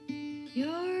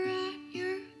You're at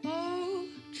your old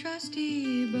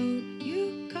trusty boat.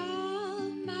 You call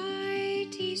my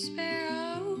tea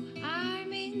sparrow.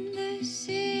 I'm in the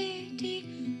city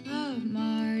of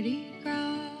Mardi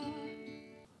Gras.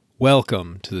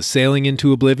 Welcome to the Sailing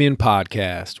into Oblivion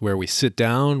podcast, where we sit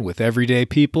down with everyday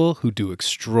people who do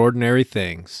extraordinary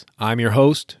things. I'm your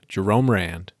host, Jerome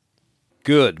Rand.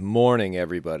 Good morning,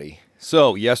 everybody.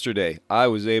 So, yesterday, I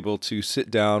was able to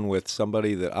sit down with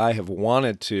somebody that I have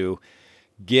wanted to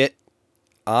get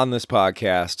on this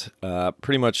podcast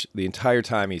pretty much the entire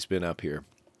time he's been up here.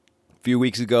 A few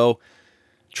weeks ago,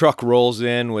 truck rolls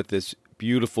in with this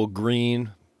beautiful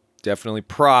green, definitely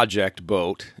project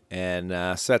boat,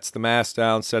 and sets the mast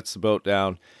down, sets the boat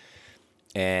down.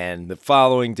 And the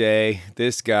following day,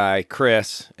 this guy,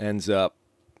 Chris,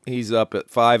 he's up at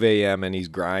 5 a.m. and he's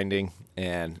grinding,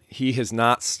 and he has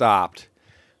not stopped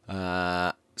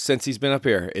since he's been up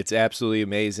here. It's absolutely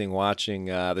amazing watching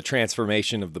the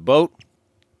transformation of the boat,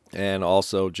 and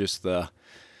also just the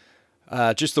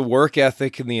work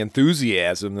ethic and the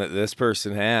enthusiasm that this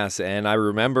person has. And I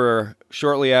remember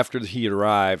shortly after he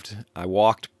arrived, I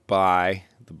walked by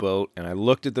the boat and I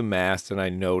looked at the mast and I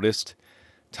noticed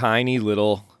tiny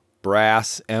little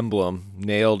brass emblem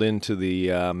nailed into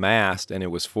the mast, and it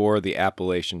was for the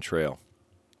Appalachian Trail.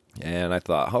 And I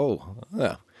thought,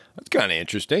 that's kind of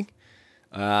interesting.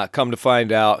 Come to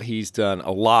find out, he's done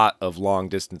a lot of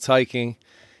long-distance hiking.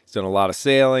 He's done a lot of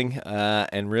sailing,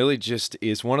 and really just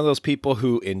is one of those people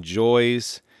who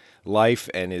enjoys life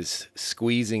and is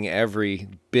squeezing every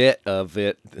bit of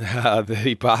it that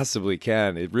he possibly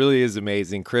can. It really is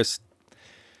amazing. Chris,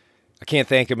 I can't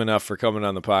thank him enough for coming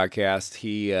on the podcast.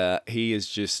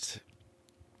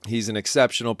 He's an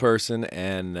exceptional person,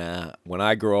 and when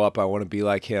I grow up, I want to be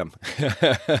like him.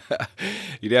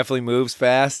 He definitely moves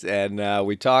fast, and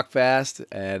we talk fast,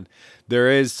 and there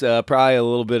is probably a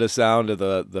little bit of sound of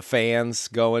the fans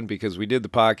going, because we did the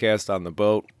podcast on the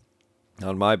boat,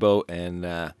 on my boat, and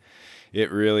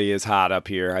it really is hot up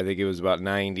here. I think it was about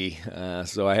 90,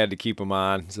 so I had to keep them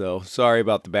on. So sorry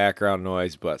about the background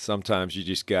noise, but sometimes you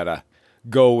just got to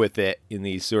go with it in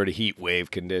these sort of heat wave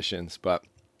conditions. But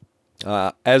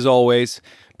as always,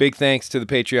 big thanks to the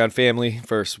Patreon family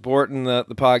for supporting the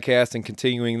podcast and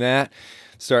continuing that.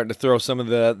 Starting to throw some of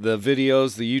the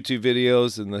videos, the YouTube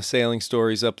videos, and the sailing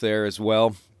stories up there as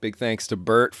well. Big thanks to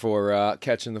Bert for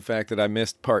catching the fact that I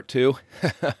missed part 2.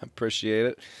 Appreciate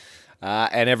it.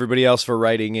 And everybody else for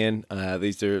writing in.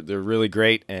 They're really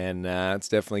great, and it's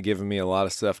definitely given me a lot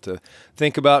of stuff to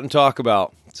think about and talk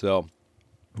about. So,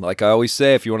 like I always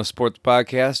say, if you want to support the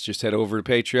podcast, just head over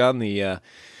to Patreon. The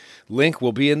link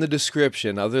will be in the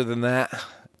description. Other than that,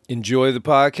 enjoy the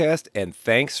podcast, and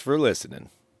thanks for listening.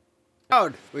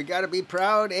 We got to be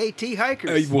proud AT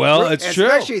hikers. It's true.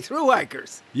 Especially through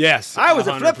hikers. Yes, I was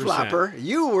 100%. a flip-flopper.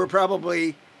 You were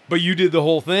probably... But you did the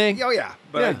whole thing? Oh, yeah.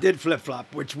 But I did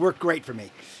flip-flop, which worked great for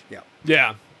me. Yeah.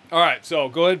 Yeah. All right, so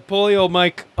go ahead, pull the old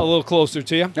mic a little closer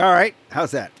to you. All right.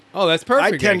 How's that? Oh, that's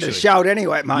perfect, I tend actually. to shout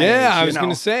anyway at my age. I was going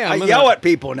to say. I yell at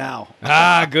people now.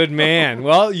 Good man.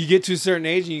 Well, you get to a certain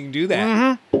age and you can do that.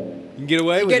 Mm-hmm. You can get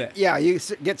away with it. Yeah, you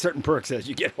get certain perks as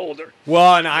you get older.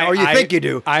 Well, and or you think you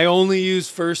do. I only use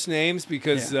first names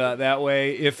because that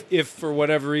way, if for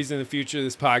whatever reason in the future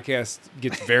this podcast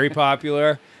gets very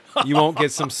popular, you won't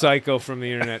get some psycho from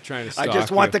the internet trying to stalk you. I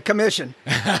just want the commission.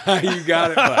 You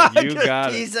got it, bud. You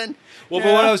got teasing. it. Well,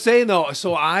 but what I was saying though,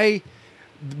 so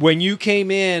when you came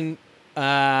in,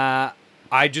 I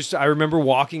remember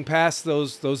walking past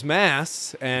those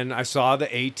masts, and I saw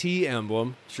the AT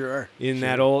emblem. Sure.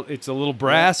 That old, it's a little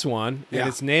brass one, and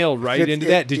it's nailed right into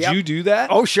that. Did you do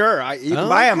that? Oh, sure. You can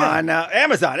buy them on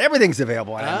Amazon. Everything's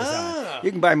available on Amazon. You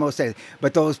can buy most things.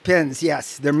 But those pins,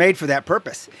 yes, they're made for that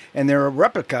purpose, and they're a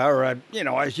replica, or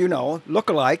as you know,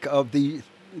 look-alike of the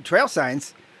trail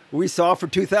signs we saw for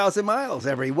 2,000 miles.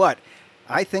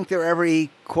 I think they're every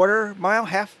quarter mile,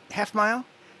 half mile.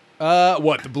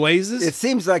 What, the blazes? It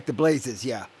seems like the blazes,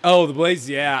 yeah. Oh, the blazes,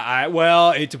 yeah.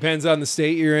 It depends on the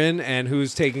state you're in and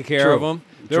who's taking care of them.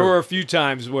 There were a few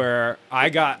times where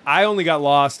I only got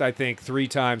lost, I think, 3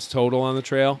 times total on the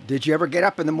trail. Did you ever get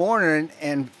up in the morning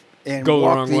and go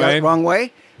walk the wrong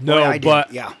way? No,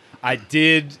 I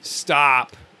did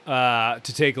stop to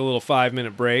take a little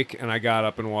 5-minute break, and I got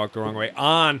up and walked the wrong way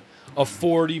on a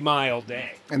 40-mile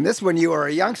day. And this when you were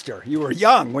a youngster. You were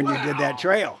young when you did that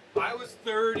trail. I was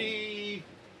 30.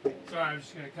 Sorry, I'm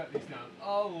just going to cut these down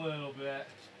a little bit.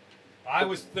 I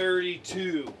was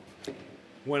 32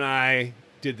 when I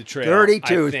did the trail.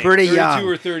 32 I is think. pretty 32 young.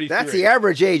 or 33. That's the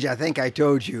average age, I think I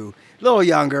told you. A little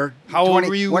younger. How old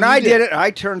were you When when you I did did it? it,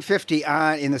 I turned 50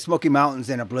 in the Smoky Mountains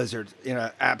in a blizzard, in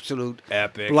an absolute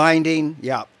Epic. blinding,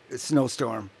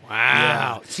 snowstorm.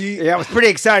 Wow. See, Yeah, it was pretty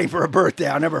exciting for a birthday.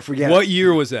 I'll never forget what it.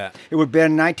 year was that? It would have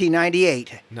been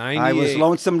 1998. I was 98.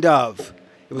 Lonesome Dove.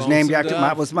 It was named Lonesome after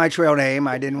Dove. was my trail name.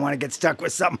 I didn't want to get stuck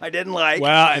with something I didn't like.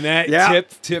 Wow, and that Yeah.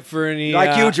 tip for any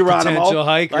Like you, Geronimo. potential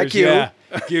hikers. Like you. Yeah.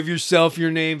 Give yourself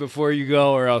your name before you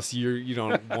go, or else you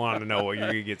don't want to know what you're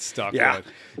gonna get stuck Yeah, with.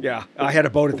 yeah. I had a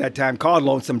boat at that time called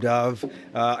Lonesome Dove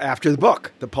after the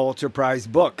book, the Pulitzer Prize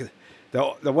book,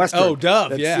 the Western. Oh, Dove,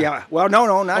 That's- yeah. Well,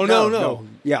 no, not Oh, Dove. no.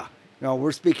 Yeah. No,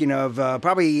 we're speaking of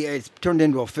probably it's turned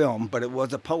into a film, but it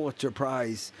was a Pulitzer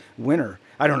Prize winner.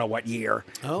 I don't know what year.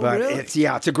 Oh, but really?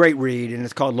 it's a great read, and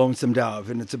it's called Lonesome Dove,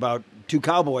 and it's about two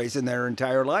cowboys in their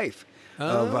entire life.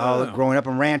 Of how growing up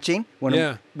and ranching when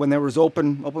Yeah. when there was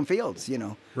open fields,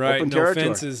 Right, open no territory.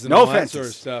 fences and no all that fences, sort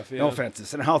of stuff, yeah. no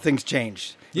fences, and how things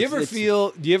changed. Do you ever It's-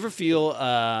 feel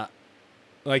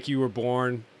like you were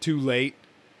born too late?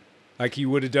 Like you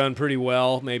would have done pretty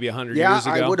well maybe 100 Yeah, years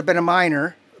ago? I would have been a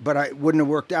miner, but I wouldn't have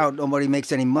worked out. Nobody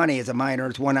makes any money as a miner.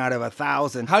 It's 1 out of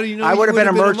 1,000. How do you know I you would have been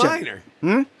a merchant?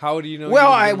 miner? How do you know? Well,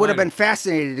 you I a would have miner? been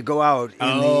fascinated to go out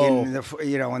in the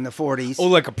in the 40s. Oh,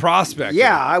 like a prospect.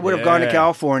 Yeah, I would have gone to Yeah.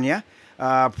 California.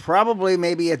 Probably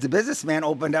maybe as a businessman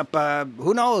opened up,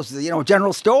 who knows,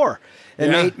 general store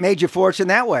and Yeah. made your fortune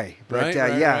that way. But Right,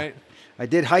 yeah, right. I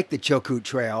did hike the Chilkoot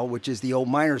Trail, which is the old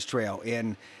miners' trail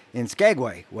in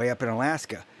Skagway, way up in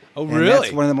Alaska. Oh, And really?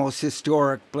 that's one of the most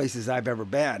historic places I've ever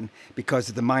been because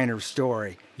of the miners'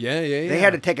 story. Yeah. They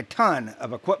had to take a ton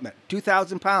of equipment,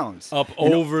 2,000 pounds. Up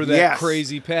over that yes,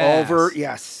 crazy pass.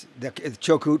 the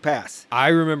Chilkoot Pass. I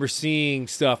remember seeing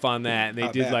stuff on that, and they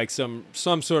I did bet. like some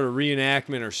sort of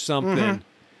reenactment or something,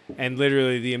 Mm-hmm. and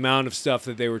literally the amount of stuff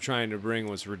that they were trying to bring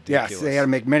was ridiculous. Yes, they had to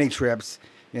make many trips.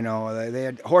 They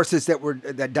had horses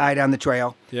that died on the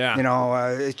trail. Yeah.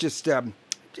 It's just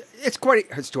it's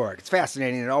quite historic. It's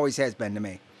fascinating. It always has been to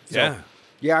me. So, Yeah.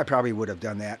 yeah, I probably would have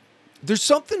done that. There's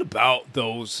something about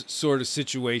those sort of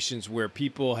situations where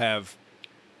people have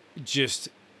just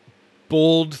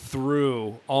bowled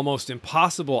through almost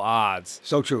impossible odds,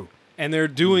 So true. and they're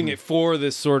doing Mm-hmm. it for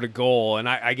this sort of goal. And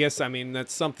I guess,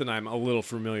 that's something I'm a little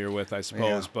familiar with, I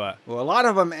suppose. Yeah. But Well, a lot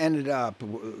of them ended up,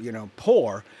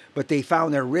 poor, but they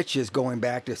found their riches going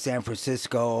back to San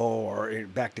Francisco or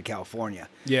back to California.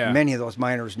 Yeah. Many of those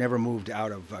miners never moved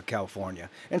out of California,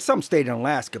 and some stayed in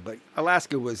Alaska. But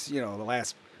Alaska was, the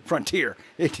last frontier.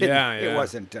 It didn't. Yeah, It yeah.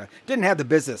 wasn't. Didn't have the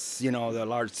business. The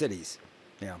large cities.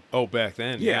 Yeah. oh, back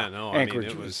then, yeah, no, Anchorage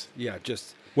it was.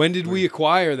 just. When did we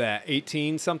acquire that?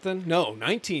 18 something? No,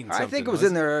 19 something. I think it was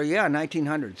in there. Yeah,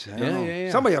 1900s. I don't know. yeah.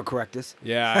 Somebody will correct us.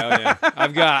 Yeah.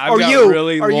 I've got or you,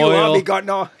 really or you. loyal, I'll be gone.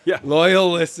 No. Yeah.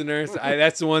 loyal listeners.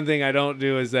 That's the one thing I don't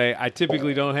do is I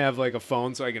typically don't have like a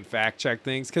phone so I can fact check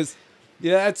things because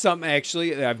that's something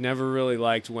actually that I've never really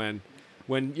liked when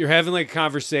you're having like a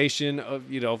conversation of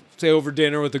say over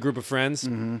dinner with a group of friends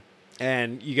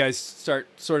and you guys start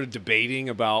sort of debating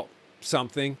about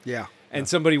something. Yeah. And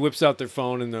somebody whips out their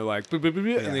phone and they're like, "Blah, blah, blah,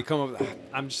 blah," Yeah. and they come up.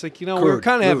 I'm just like, we're Crude,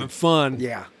 kind of having crude. fun,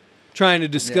 Yeah. trying to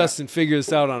discuss and figure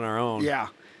this out on our own. Yeah.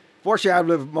 Fortunately, I've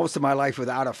lived most of my life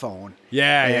without a phone.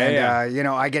 Yeah, And,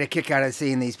 yeah. I get a kick out of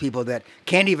seeing these people that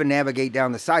can't even navigate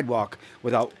down the sidewalk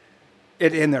without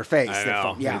it in their face. I their know.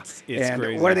 phone. Yeah. It's and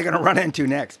crazy. what are they going to run into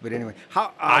next? But anyway,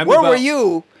 I'm where were about-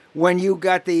 you when you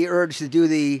got the urge to do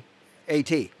the AT?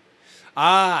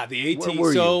 The 18. Where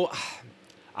were So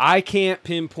I can't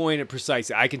pinpoint it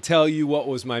precisely. I can tell you what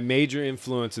was my major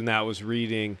influence, and that was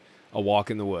reading A Walk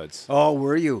in the Woods. Oh,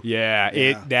 were you? Yeah,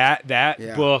 Yeah. that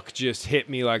Yeah. book just hit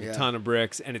me like Yeah. a ton of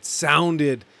bricks, and it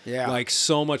sounded Yeah. like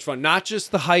so much fun. Not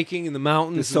just the hiking and the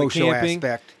mountains, The and the social camping,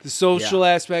 aspect. the social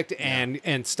aspect, and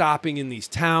stopping in these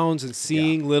towns and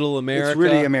seeing Little America. It's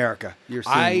really America. You're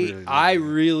seeing I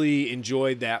really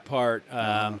enjoyed that part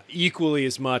equally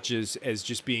as much as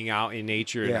just being out in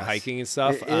nature and Yes. hiking and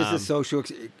stuff. It is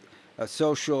a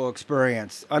social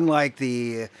experience. Unlike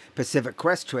the Pacific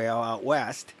Crest Trail out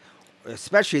west,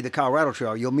 especially the Colorado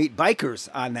Trail, you'll meet bikers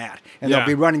on that, and Yeah. they'll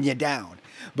be running you down.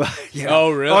 But Oh,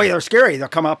 really? Oh, yeah, they're scary. They'll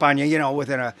come up on you.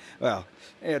 Within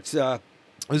it's Is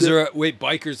there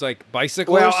bikers like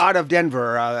bicyclers? well out of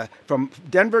Denver, from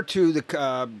Denver to the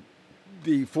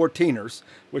 14ers,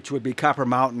 which would be Copper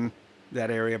Mountain,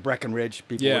 that area, Breckenridge.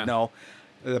 People Yeah. would know.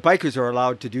 The bikers are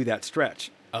allowed to do that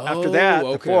stretch. After Oh, that, the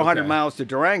okay, 400 okay. miles to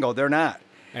Durango, they're not.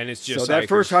 and it's just So that hikers.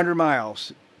 first 100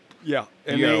 miles, yeah,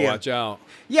 and You gotta they, watch out.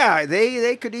 yeah,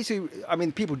 they could easily. I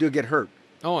mean, people do get hurt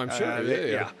Oh, I'm sure.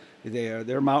 Yeah.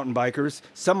 They're mountain bikers.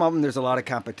 Some of them, there's a lot of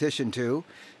competition too.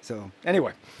 So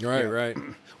anyway, Right, yeah. right.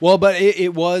 Well, but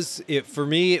it was for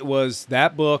me. It was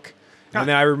that book, and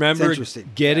then I remember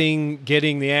interesting. getting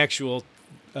the actual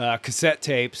cassette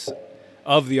tapes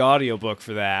of the audiobook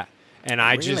for that. And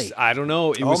I Really? I don't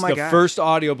know. It Oh was my the gosh. first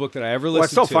audiobook that I ever Well,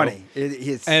 it's listened so to. funny.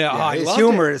 I His loved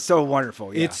humor is so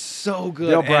wonderful. Yeah. It's so good.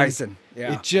 Bill and Bryson.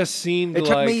 Yeah. It just seemed It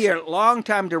like took me a long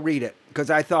time to read it because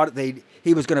I thought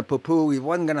he was going to poo-poo. He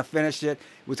wasn't going to finish it.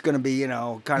 It was going to be, kind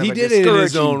of He a did it in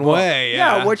his discouraging own book. way,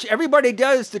 yeah. which everybody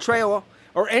does the trail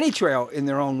or any trail in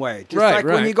their own way. Just Right, like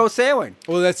when right. you go sailing.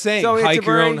 well, that's saying So it's hike a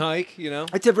your own very- hike. You know.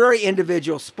 It's a very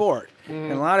individual sport. Mm-hmm.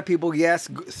 And a lot of people, yes,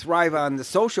 thrive on the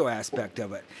social aspect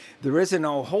of it. There isn't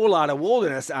a whole lot of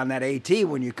wilderness on that AT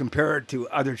when you compare it to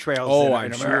other trails Oh, in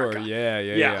I'm America. sure.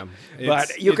 Yeah.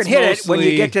 But you can hit it when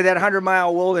you get to that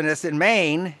 100-mile wilderness in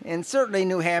Maine, and certainly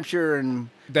New Hampshire and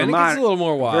Then it Vermont. gets a little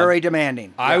more wild. Very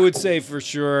demanding. I Yeah. would say for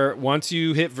sure, once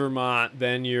you hit Vermont,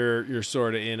 then you're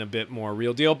sort of in a bit more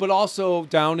real deal. But also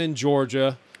down in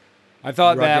Georgia, I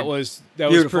thought that Rugged. was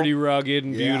Beautiful. pretty rugged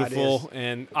and Yeah, it beautiful,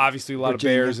 and obviously a lot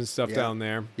Virginia. of bears and stuff Yeah. down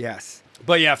there. Yes.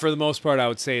 But yeah, for the most part, I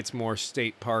would say it's more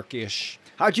state park-ish.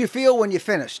 How'd you feel when you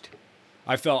finished?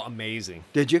 I felt amazing.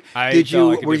 Did you? I Did felt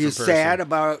you? like a Were you different person. sad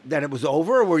about that it was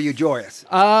over, or were you joyous?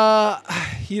 I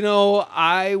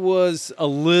was a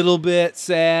little bit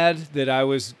sad that I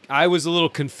was a little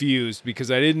confused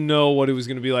because I didn't know what it was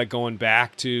going to be like going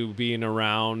back to being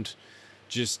around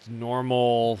just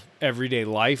normal everyday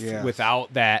life Yes.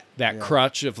 without that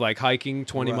crutch of like hiking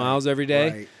 20 Right, miles every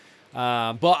day.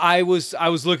 right. But I was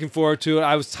looking forward to it.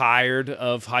 I was tired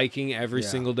of hiking every Yeah.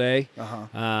 single day.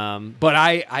 Uh-huh.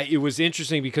 But it was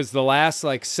interesting because the last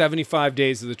like 75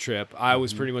 days of the trip, I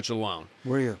was pretty much alone.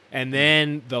 Were you? And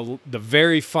then the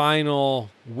very final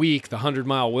week, the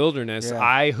 100-mile wilderness, Yeah.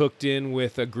 I hooked in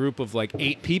with a group of like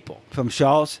 8 people. From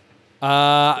Shaw's? We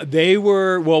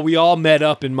all met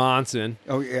up in Monson.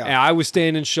 Oh, yeah. And I was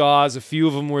staying in Shaw's. A few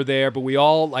of them were there, but we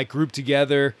all like grouped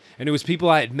together, and it was people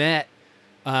I had met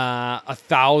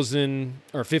 1,000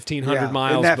 or 1,500 Yeah.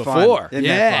 miles Isn't that fun? before. Isn't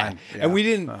yeah. that fun? Yeah. And we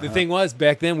didn't. The Uh-huh. thing was,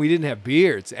 back then we didn't have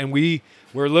beards, and we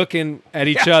were looking at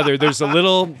each other. There's a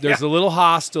little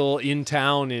hostel in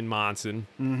town in Monson.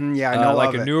 Mm-hmm, yeah, I know Like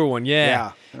of a it. newer one,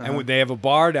 Yeah. And they have a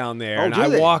bar down there. Oh, and do I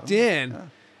they? walked in,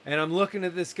 and I'm looking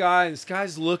at this guy, and this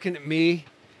guy's looking at me.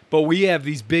 But we have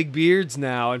these big beards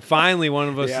now, and finally one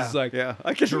of us Yeah, is like, yeah.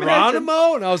 I can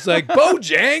Geronimo? And I was like,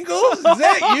 Bojangles? Is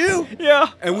that you? Yeah.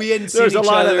 And we hadn't seen There's each a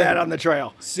lot other of that on the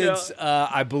trail. since,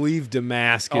 I believe,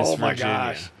 Damascus, Oh, my Virginia.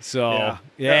 gosh. So,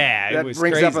 That it was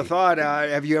brings crazy. up a thought.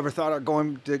 Have you ever thought of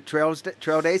going to trail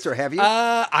days, or have you?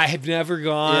 I have never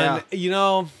gone.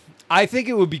 Yeah. I think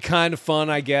it would be kind of fun,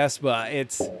 I guess, but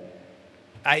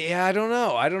I don't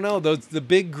know. I don't know. The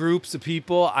big groups of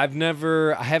people, I have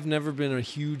never been a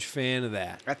huge fan of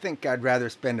that. I think I'd rather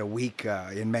spend a week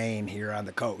in Maine here on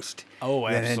the coast Oh,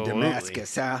 than in absolutely.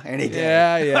 Damascus, huh? Any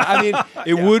day. Yeah. I mean,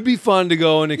 it would be fun to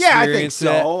go and Yeah, I think experience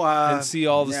so. it and see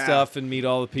all the yeah. stuff and meet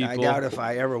all the I people. doubt if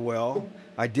I ever will.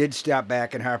 I did stop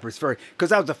back in Harper's Ferry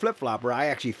because I was a flip-flopper. I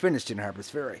actually finished in Harper's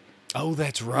Ferry. Oh,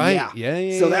 that's right.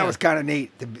 Yeah. So that was kind of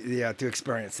neat to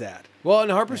experience that. Well,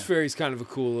 and Harper's Ferry is kind of a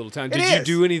cool little town. It Did you is.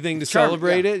 do anything to It's charming,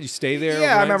 celebrate yeah. it? You stay there?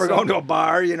 Yeah, I overnight remember and going to stuff? a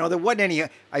bar. There wasn't any.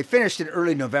 I finished in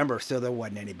early November, so there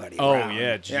wasn't anybody Oh, around.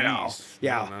 yeah, jeez.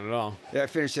 Yeah. No, not at all. Yeah, I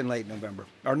finished in late November,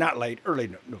 or not late, early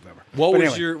November. What But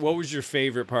was anyway, what was your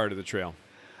favorite part of the trail?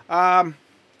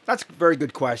 That's a very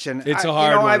good question. It's a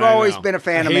hard one, I've I always know. been a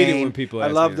fan I of hate it Maine. when people I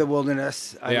ask love me the that.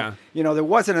 wilderness. Yeah. There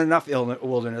wasn't enough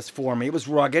wilderness for me. It was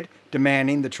rugged,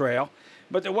 demanding the trail,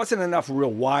 but there wasn't enough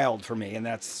real wild for me, and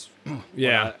that's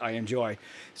Yeah. what I enjoy.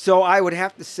 So I would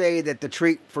have to say that the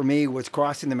treat for me was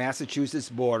crossing the Massachusetts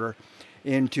border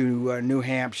into New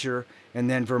Hampshire and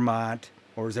then Vermont.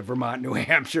 Or is it Vermont, New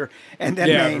Hampshire, and then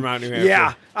Yeah, Maine? Vermont, New Hampshire.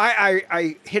 Yeah,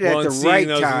 I hit it Well, at and the seeing right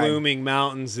those time. looming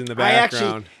mountains in the I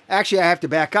background. actually I have to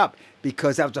back up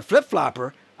because I was a flip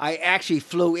flopper. I actually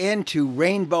flew into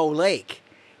Rainbow Lake,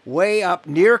 way up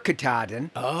near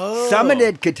Katahdin,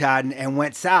 summited Katahdin, and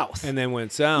went south. and then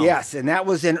went south. Yes, and that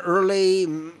was in early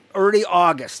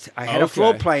August. I had a Okay.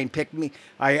 float plane pick me.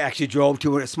 I actually drove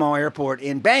to a small airport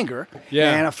in Bangor,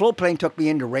 Yeah. and a float plane took me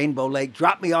into Rainbow Lake,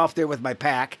 dropped me off there with my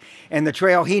pack, and the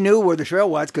trail. He knew where the trail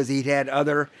was because he'd had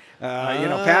other,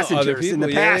 passengers in the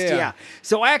people. Yeah, past. yeah.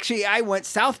 So actually, I went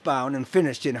southbound and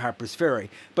finished in Harper's Ferry,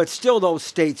 but still, those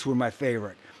states were my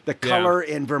favorite. The color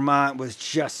in Vermont was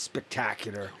just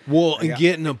spectacular. Well, and Yeah.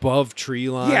 getting above tree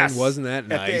line, Yes. wasn't that At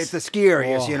nice? the ski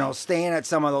areas, Oh. staying at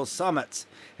some of those summits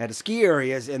at the ski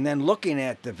areas and then looking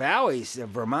at the valleys of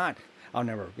Vermont. I'll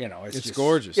never, it's It's just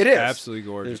gorgeous. It is Absolutely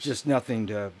gorgeous. There's just nothing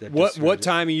to. That What describes it.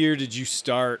 time of year did you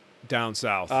start down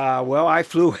south? Well, I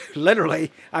flew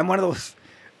literally. I'm one of those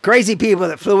crazy people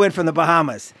that flew in from the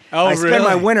Bahamas. Oh, I spent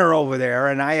my really? winter over there,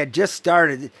 and I had just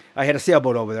started. I had a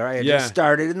sailboat over there. I had Yeah. just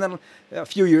started, and then a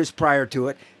few years prior to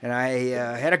it, and I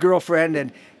had a girlfriend,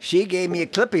 and she gave me a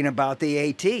clipping about the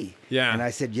AT. Yeah. And I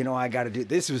said, I got to do.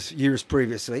 This was years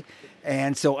previously,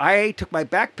 and so I took my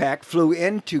backpack, flew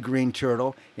into Green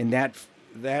Turtle in that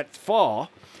fall,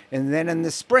 and then in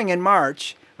the spring in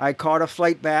March, I caught a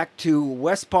flight back to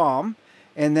West Palm,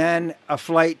 and then a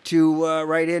flight to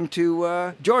right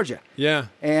into Georgia. Yeah.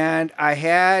 And I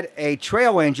had a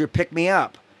trail ranger pick me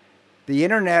up. The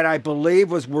internet, I believe,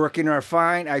 was working, or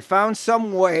I found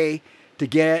some way to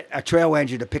get a trail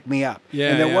ranger to pick me up. Yeah,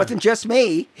 and there yeah. wasn't just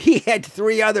me. He had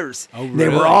 3 others. Oh, They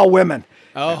were really? all women.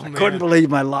 Oh, I man. couldn't believe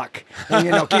my luck. And,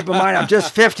 keep in mind, I'm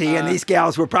just 50, and these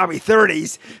gals were probably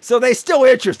 30s, so they still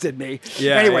interested me.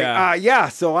 Yeah, Anyway, yeah.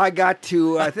 so I got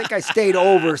to, I think I stayed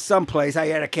over someplace. I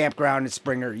had a campground in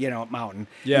Springer, Mountain.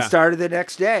 Yeah. And started the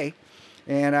next day.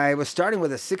 And I was starting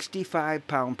with a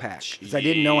 65-pound pack because I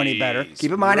didn't know any better. Jeez.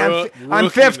 Keep in mind, I'm Rookie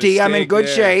 50. I'm in mistake good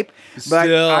there. shape. But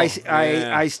Still, I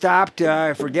yeah. stopped,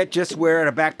 I forget just where, at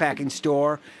a backpacking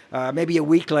store, maybe a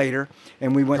week later.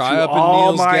 And we went Probably through up in all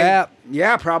Neal's my... Gap.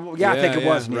 Yeah, probably. Yeah, I think it Yeah,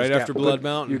 was. yeah. Neal's Right Gap. after Blood Good-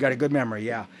 Mountain. You got a good memory,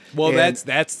 yeah. Well, And-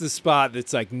 that's the spot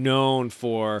that's like known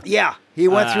for. Yeah, he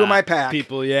went through my pack.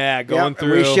 People, yeah, Yep, going and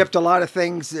through. we shipped a lot of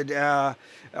things that,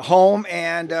 home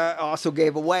and also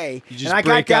gave away. You just and I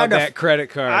break got down out to that credit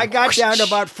card. I got down to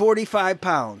about 45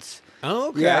 pounds. Oh,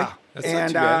 okay. Yeah, That's not and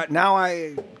too bad. now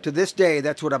to this day,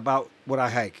 that's what I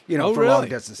hike. Oh, for long really?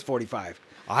 distance, 45.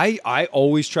 I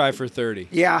always try for 30.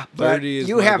 Yeah, but 30 is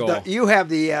you my have goal. you have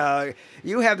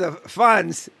the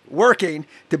funds working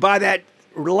to buy that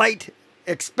light,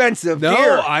 expensive No,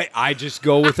 gear. I just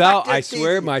go without. I Just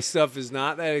swear easy. my stuff is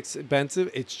not that expensive.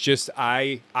 It's just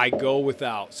I go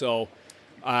without. So,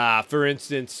 for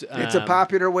instance, It's a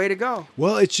popular way to go.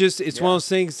 Well, it's one of those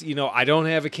things. I don't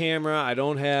have a camera. I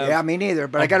don't have. Yeah, me neither.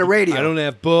 But I got a radio. I don't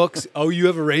have books. Oh, you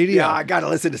have a radio? Yeah, I got to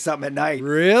listen to something at night.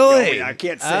 Really? Yeah, I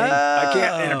can't sing. I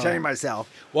can't Oh. entertain myself.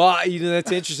 Well,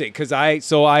 that's interesting because I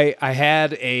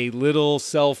had a little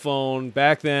cell phone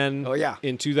back then. Oh, yeah.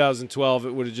 In 2012,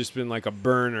 it would have just been like a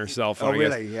burner cell phone. Oh, I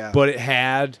guess. really? Yeah. But it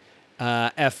had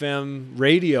FM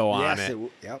radio on Yes. it.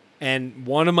 Yep. And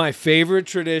one of my favorite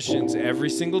traditions every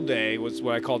single day was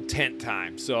what I called tent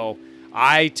time. So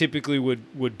I typically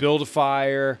would build a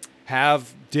fire,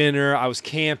 have dinner. I was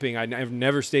camping. I've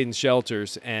never stayed in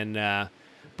shelters,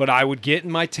 but I would get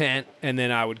in my tent, and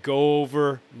then I would go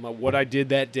over what I did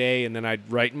that day, and then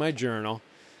I'd write in my journal,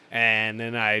 and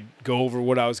then I'd go over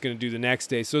what I was going to do the next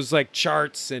day. So it's like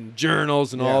charts and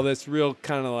journals and all Yeah. this real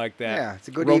kind of like that Yeah, it's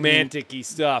a good romantic-y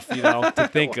stuff, to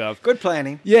think of. Good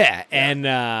planning. Yeah, and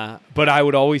but I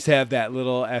would always have that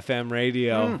little FM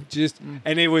radio,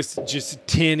 and it was just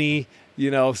tinny,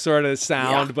 sort of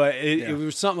sound, Yeah. but it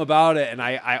was something about it, and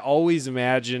I always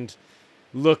imagined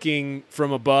looking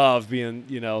from above, being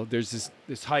there's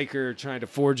this hiker trying to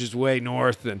forge his way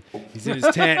north, and he's in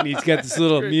his tent, and he's got this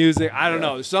little music. I don't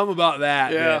know, there's something about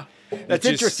that. Yeah. That's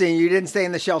just- interesting. You didn't stay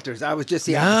in the shelters. I was just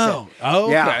the No. opposite. Oh,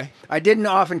 Yeah. okay. I didn't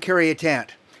often carry a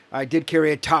tent. I did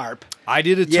carry a tarp. I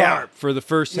did a Yeah. tarp for the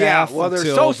first Yeah, half. well, they're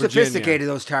until so Virginia. sophisticated,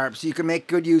 those tarps. You can make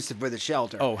good use of for the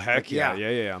shelter. Oh heck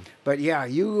yeah. But yeah,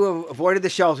 you avoided the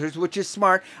shelters, which is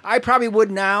smart. I probably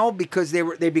would now because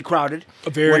they'd be crowded.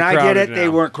 Very when I did crowded it, they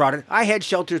now. weren't crowded. I had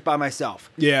shelters by myself.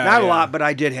 Yeah, not a yeah. lot, but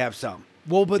I did have some.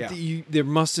 Well, but Yeah. there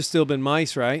must have still been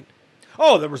mice, right?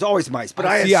 Oh, there was always mice, but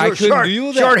I had See, I couldn't short,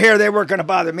 do that. short hair. They weren't going to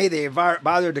bother me. They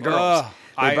bothered the girls.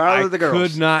 They I bothered the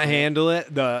girls. could not handle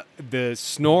it. The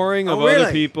snoring of Oh, really?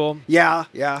 other people, Yeah,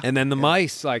 yeah. and then the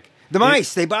mice, like The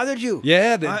mice, they bothered you.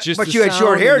 Yeah, But the you had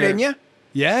short sound hair, in there. didn't you?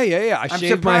 Yeah. I I'm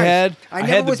shaved my surprised. head. I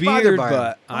never had the was bothered beard, by 'em.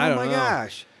 but I don't know. Oh my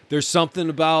gosh. There's something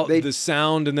about They- the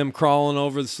sound and them crawling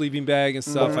over the sleeping bag and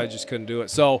stuff. I just couldn't do it.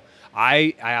 So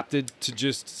I opted to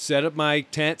just set up my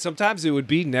tent. Sometimes it would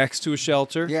be next to a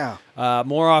shelter. Yeah.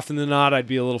 More often than not, I'd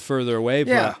be a little further away.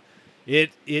 Yeah. But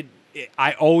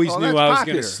I always Oh, knew that's I was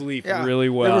popular. going to sleep Yeah. really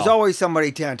well. There was always somebody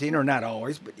tenting, or not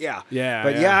always, but yeah. Yeah,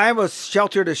 But yeah. I was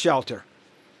shelter to shelter.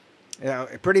 Yeah,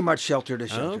 pretty much shelter to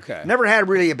shelter. Okay. Never had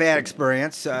really a bad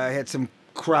experience. I had some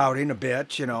crowding a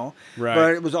bit, Right.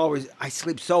 But it was always, I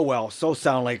sleep so well, so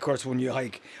soundly. Of course, when you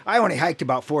hike, I only hiked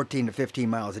about 14 to 15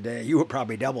 miles a day. You were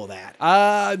probably double that.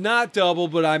 Not double,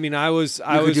 but I mean, I was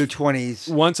do 20s.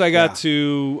 once I got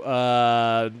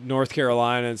Yeah. to North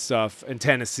Carolina and stuff, and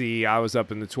Tennessee, I was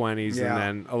up in the 20s Yeah.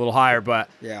 and then a little higher. But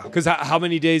Yeah. because how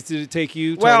many days did it take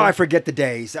you? Well, total? I forget the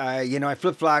days. I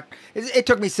flip-flopped. It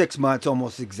took me 6 months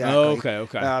almost exactly. Oh,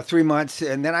 okay. 3 months,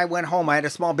 and then I went home. I had a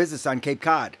small business on Cape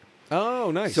Cod.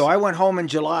 Oh, nice. So I went home in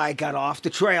July, got off the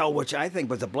trail, which I think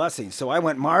was a blessing. So I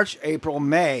went March, April,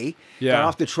 May, Yeah. got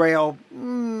off the trail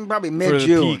probably for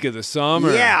mid-June. the peak of the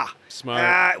summer. Yeah.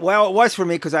 Smart. Well, it was for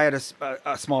me because I had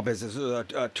a small business,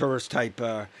 a tourist-type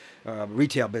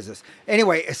retail business.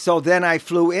 Anyway, so then I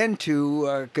flew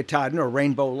into Katahdin or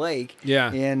Rainbow Lake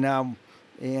Yeah. in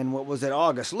what was it,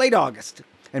 late August,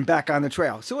 and back on the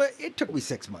trail. So it took me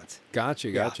 6 months. Gotcha.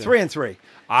 Yeah, 3 3 and 3.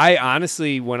 I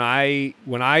honestly, when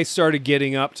I started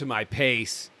getting up to my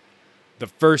pace, the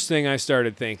first thing I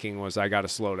started thinking was I got to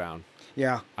slow down.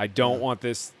 Yeah. I don't want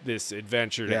this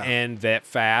adventure to Yeah. end that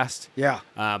fast. Yeah.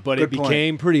 But Good it point.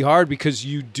 became pretty hard because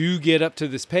you do get up to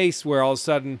this pace where all of a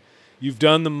sudden you've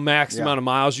done the max Yeah. amount of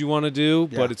miles you want to do,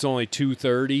 Yeah. but it's only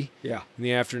 2:30 Yeah. in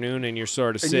the afternoon, and you're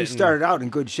sort of And sitting. you started out in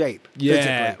good shape. Yeah.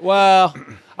 Physically. Well,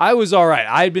 I was all right.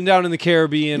 I had been down in the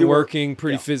Caribbean You were- working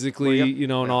pretty yeah. physically, Were you?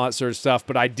 and all that sort of stuff.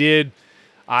 But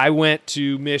I went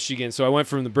to Michigan. So I went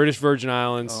from the British Virgin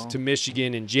Islands to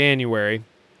Michigan in January.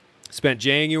 Spent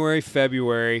January,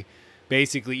 February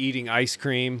basically eating ice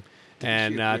cream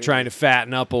and you really? trying to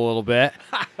fatten up a little bit.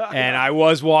 And I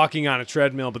was walking on a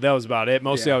treadmill, but that was about it.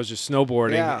 Mostly Yeah. I was just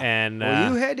snowboarding. Yeah. And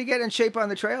Well, you had to get in shape on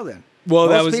the trail then. well,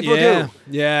 that Most was people yeah, do.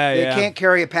 yeah, They yeah. can't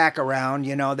carry a pack around.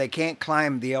 They can't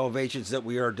climb the elevations that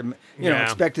we are, Yeah.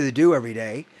 expected to do every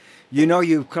day.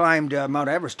 You've climbed Mount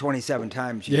Everest 27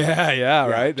 times. Yeah,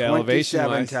 right. The elevation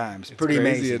 27 wise. times. It's Pretty crazy,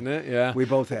 amazing. isn't it? Yeah. We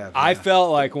both have. I yeah.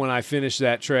 felt like when I finished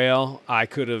that trail, I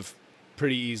could have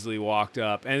pretty easily walked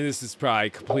up. And this is probably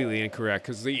completely incorrect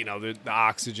because, the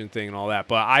oxygen thing and all that.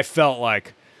 But I felt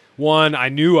like, one, I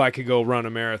knew I could go run a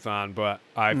marathon, but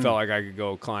I felt like I could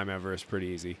go climb Everest pretty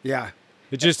easy. Yeah.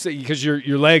 It just because your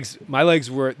legs, my legs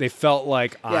they felt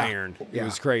like Yeah. iron. It Yeah.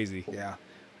 was crazy. Yeah.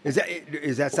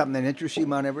 Is that something that interests you,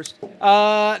 Mount Everest?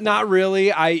 Not really.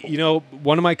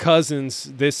 One of my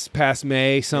cousins this past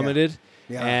May summited.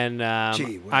 Yeah. And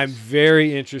Gee whiz. I'm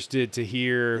very interested to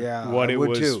hear Yeah, what I it would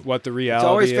was, too. what the It's reality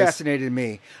always is. fascinated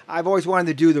me. I've always wanted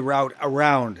to do the route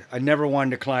around. I never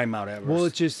wanted to climb Mount Everest. Well,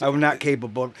 it's just- I'm not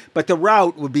capable. But the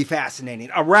route would be fascinating.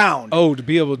 Around. Oh, to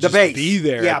be able to the just base. be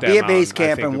there. Yeah, at that be at base mountain, I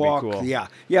camp think and would be walk. cool. Yeah.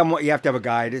 You have to have a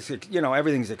guide. It's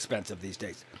everything's expensive these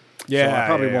days. Yeah, So I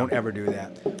probably yeah. won't ever do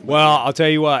that. Well, I'll tell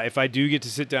you what. If I do get to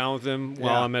sit down with him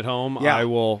while Yeah. I'm at home, Yeah. I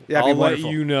will. That'd be I'll let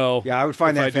wonderful. you know. Yeah, I would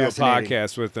find if that I do a fascinating.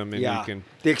 podcast with him, and Yeah. we can.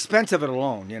 The expense of it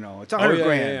alone, it's Oh, $100 yeah,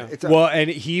 grand. yeah, yeah. It's Well, and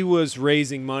he was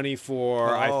raising money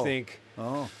for I Oh. think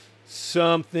oh,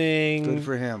 something. good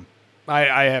for him.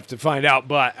 I have to find out,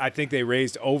 but I think they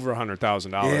raised over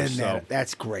 $100,000. So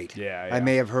That's great. Yeah, I yeah.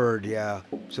 may have heard. Yeah.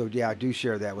 So do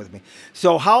share that with me.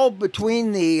 So how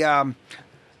between the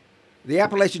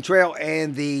Appalachian Trail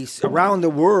and the around the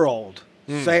world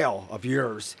sale of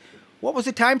yours, what was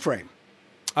the time frame?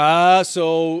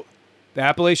 So the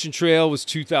Appalachian Trail was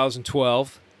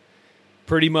 2012.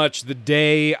 Pretty much the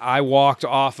day I walked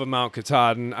off of Mount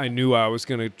Katahdin, I knew I was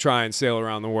going to try and sail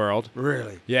around the world.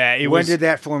 Really? Yeah, it When was did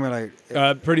that formulate?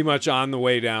 pretty much on the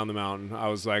way down the mountain. I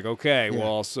was like, okay, Yeah.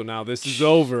 well, so now this is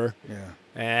over.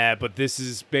 Yeah. But this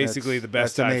is basically That's- the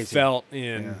best that's I've amazing. felt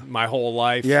in Yeah. my whole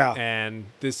life. Yeah. And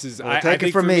this is, Well, I take think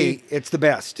it from for me, it's the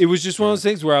best. it was just one of those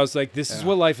things where I was like, this is Yeah.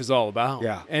 what life is all about.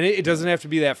 Yeah. And it doesn't have to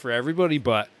be that for everybody,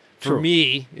 but for True.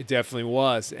 me, it definitely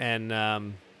was. And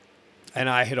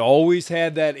I had always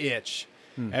had that itch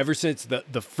ever since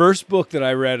the first book that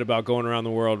I read about going around the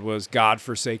world was God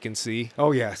Forsaken Sea.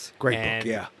 Oh yes, great And,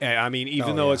 book. Yeah. and I mean,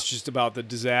 even Oh, though yeah. it's just about the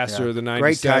disaster Yeah. of the Great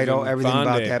 97 title, everything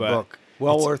about Vendée, that but book.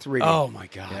 Well it's- worth reading. Oh my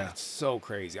God, Yeah. it's so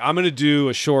crazy. I'm gonna do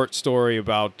a short story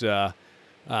about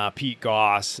Pete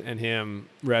Goss and him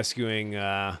rescuing.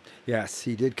 Yes,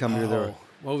 he did come to the.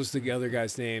 What was the other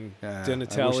guy's name? I wish I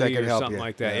Donatelli could or help something you.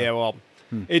 like that. Yeah. Yeah, well,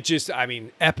 it just, I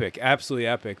mean, epic, absolutely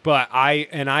epic. But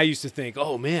I used to think,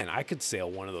 oh man, I could sail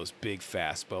one of those big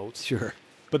fast boats. Sure.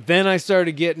 But then I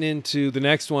started getting into the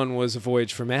next one was A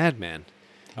Voyage for Madman,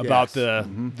 about Yes.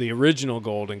 the original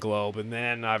Golden Globe, and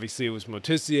then obviously it was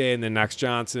Motissier and then Knox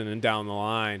Johnson and down the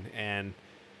line. And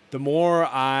the more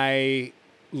I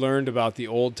learned about the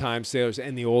old time sailors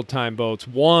and the old time boats,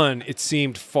 one, it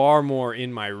seemed far more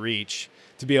in my reach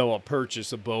to be able to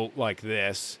purchase a boat like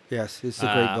this. Yes, it's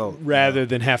a great boat. Rather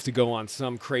than have to go on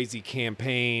some crazy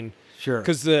campaign. Sure.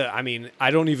 Because I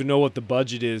don't even know what the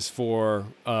budget is for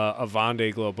a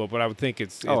Vendée Globe boat, but I would think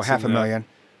it's $500,000.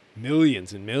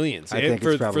 Millions and millions. I think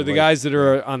for it's probably, the guys that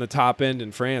are on the top end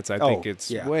in France. I think it's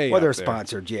way. Well, they're up there.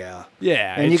 sponsored, yeah.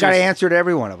 Yeah, and you got to answer to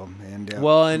every one of them. And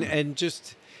and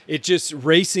just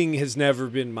racing has never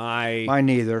been my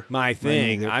neither. my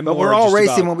thing. I'm but more we're all just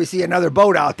racing about, when we see another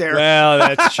boat out there. Well,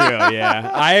 that's true.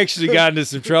 Yeah, I actually got into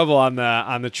some trouble on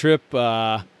the trip.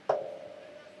 I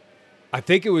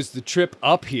think it was the trip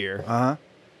up here.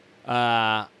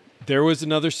 There was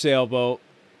another sailboat,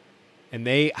 and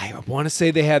I want to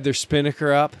say they had their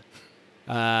spinnaker up.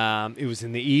 It was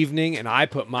in the evening, and I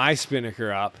put my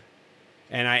spinnaker up,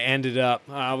 and I ended up.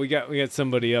 We got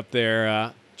somebody up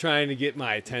there trying to get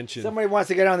my attention. Somebody wants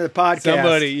to get on the podcast.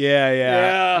 Somebody,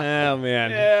 yeah. Oh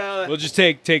man. Yeah. We'll just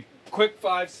take quick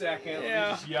 5 seconds. Yeah. Let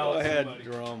me just yell Go at ahead, somebody.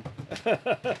 Jerome. Oh,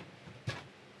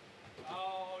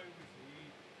 it was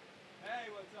me. Hey,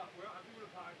 what's up? I'm doing a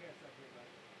podcast up here, buddy.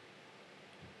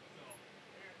 So,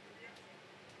 here we go.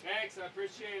 Thanks, I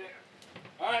appreciate it.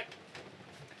 All right.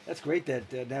 That's great,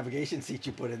 that navigation seat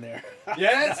you put in there.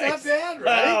 Yeah, it's not bad,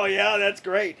 right? Oh, yeah, that's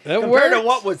great. That Compared to works.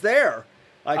 what was there,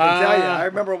 I can tell you. I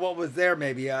remember what was there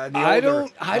maybe. I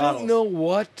don't models. know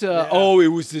what. Oh, it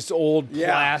was this old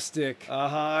Yeah. plastic.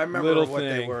 I remember little what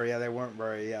they thing. were. Yeah, they weren't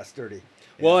very sturdy.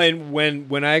 Well, Yeah. and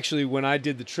when I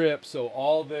did the trip, so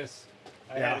all this,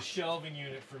 I had Yeah. a shelving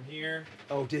unit from here.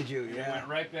 Oh, did you? And it Yeah. went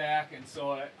right back, and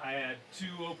so I had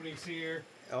 2 openings here,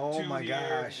 Oh 2 my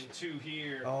here, gosh. and 2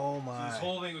 here. Oh So my. this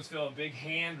whole thing was filled with a big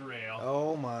handrail.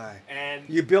 Oh my. And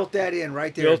You built that in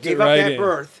right there. Built it Gave right up that in.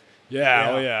 berth. yeah,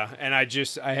 Yeah. oh yeah. And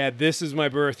I had this as my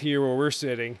berth here where we're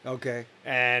sitting, Okay.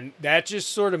 and that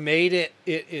just sort of made it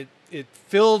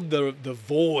filled the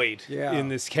void Yeah. in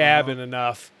this cabin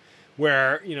enough.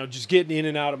 Where, just getting in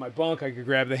and out of my bunk, I could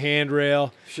grab the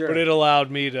handrail. Sure. But it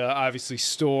allowed me to obviously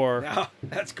store No,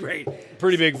 that's great.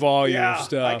 pretty big volume Yeah, of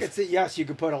stuff. I could see. Yes, you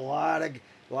could put a lot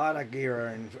of gear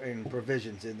and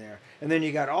provisions in there, and then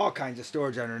you got all kinds of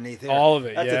storage underneath there. All of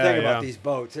it, That's yeah, the thing yeah. about these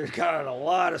boats. There's got a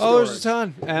lot of Oh, storage. there's a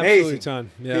ton. Absolutely Amazing. a ton.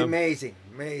 Yeah. Amazing.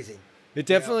 It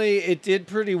definitely it did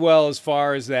pretty well as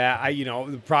far as that.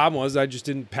 The problem was I just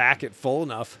didn't pack it full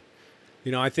enough.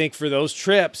 I think for those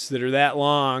trips that are that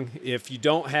long, if you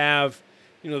don't have,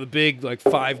 the big like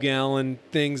 5-gallon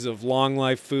things of long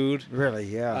life food, Really,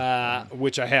 yeah.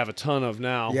 which I have a ton of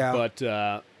now, Yeah.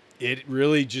 but it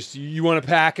really just you want to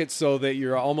pack it so that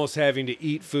you're almost having to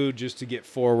eat food just to get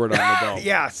forward on the boat.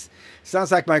 Yes.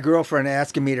 Sounds like my girlfriend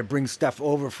asking me to bring stuff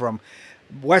over from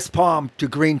West Palm to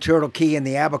Green Turtle Key in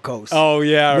the Abacos. Oh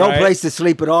yeah, No right? place to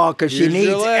sleep at all because she Here's your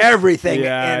needs list. everything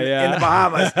Yeah, in yeah. the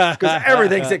Bahamas because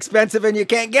everything's expensive and you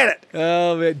can't get it.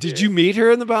 Oh, man. Did you meet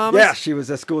her in the Bahamas? Yeah, she was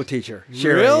a school teacher.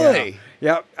 Sherry, Really?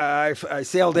 Yeah. Yep. I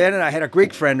sailed in and I had a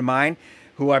Greek friend of mine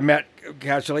who I met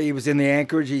casually. He was in the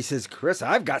anchorage. He says, "Chris,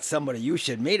 I've got somebody you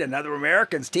should meet. Another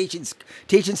American's teaching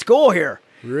school here."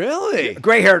 Really?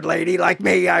 Gray-haired lady like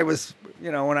me. I was,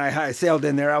 when I sailed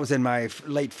in there, I was in my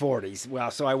late 40s.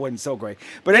 Well, so I wasn't so great.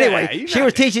 But anyway, you're she not-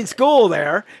 was teaching school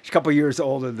there. She's a couple years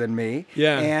older than me.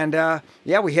 Yeah. And,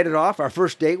 we hit it off. Our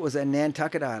first date was at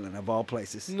Nantucket Island, of all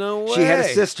places. No She had a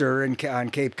way. sister on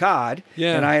Cape Cod.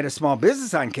 Yeah. And I had a small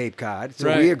business on Cape Cod. So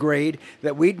Right. we agreed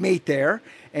that we'd meet there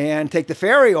and take the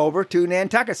ferry over to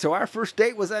Nantucket. So our first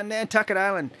date was on Nantucket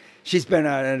Island. She's been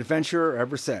an adventurer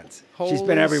ever since. She's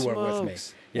been Holy everywhere with me.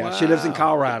 smokes. Yeah, she lives in Wow.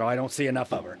 Colorado. I don't see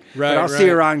enough of her. Right, but I'll see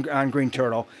right. her on Green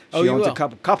Turtle. She Oh, you owns will?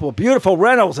 a couple of beautiful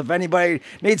rentals. If anybody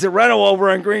needs a rental over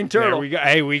on Green There Turtle, we go.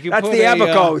 Hey, we can that's put the a,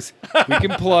 Abacos. we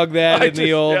can plug that in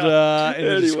the old in the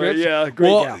Anyway, description. yeah, great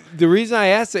Well, gal. the reason I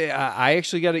asked it, I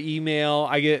actually got an email.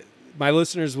 I get my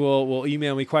listeners will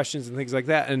email me questions and things like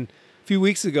that. And a few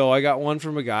weeks ago, I got one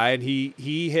from a guy, and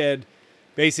he had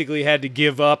basically had to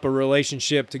give up a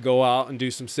relationship to go out and do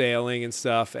some sailing and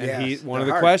stuff. And Yes, one of they're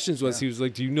the hard. questions was, Yeah. he was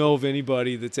like, "Do you know of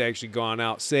anybody that's actually gone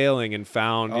out sailing and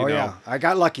found, Oh, yeah. I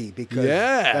got lucky because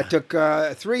Yeah. that took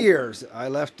 3 years. I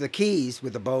left the Keys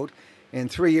with the boat, and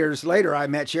 3 years later, I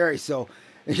met Sherry. So,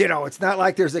 it's not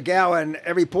like there's a gal in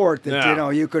every port that,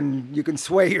 Yeah. you can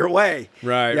sway your way.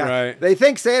 Right, Yeah. right. They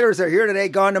think sailors are here today,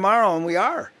 gone tomorrow, and we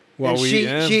are. Well, and she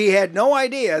yeah. she had no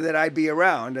idea that I'd be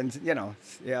around, and,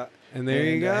 yeah. And there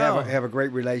you go. Have a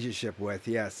great relationship with,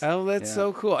 yes. Oh, that's Yeah.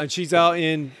 so cool. And she's out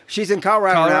in She's in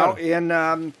Colorado now,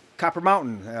 Colorado. in Copper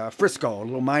Mountain, Frisco, a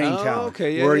little mining Oh, town.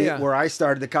 okay, yeah, where, yeah. where I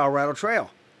started the Colorado Trail.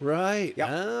 right. Yep.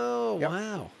 Oh, Yep.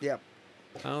 wow. Yep.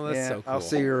 Oh, that's Yeah, so cool. I'll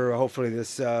see her hopefully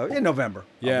this in November.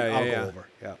 Yeah, I'll yeah. go over.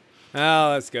 Yeah.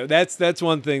 Oh, that's good. That's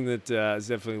one thing that is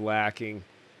definitely lacking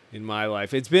in my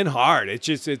life. It's been hard.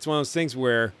 It's one of those things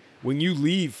where when you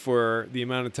leave for the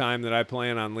amount of time that I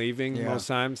plan on leaving, most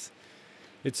times,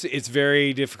 it's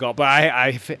very difficult. But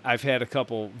I've had a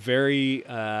couple very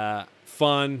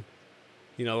fun,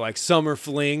 like summer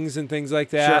flings and things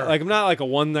like that. Sure. Like I'm not like a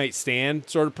one night stand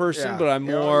sort of person, but I'm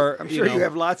more. I'm sure you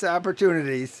have lots of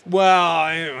opportunities. Well,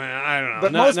 I don't know.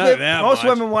 But most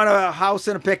women want a house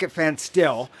and a picket fence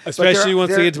still, especially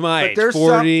once they get to my age,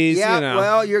 40s.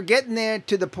 Well, you're getting there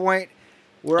to the point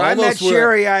where I met Almost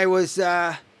Sherry. I was,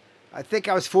 I think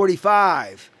I was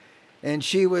 45, and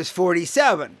she was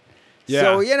 47. Yeah.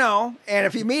 So, and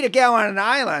if you meet a gal on an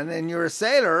island and you're a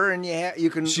sailor and you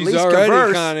can she's at least already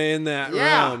converse. kind of in that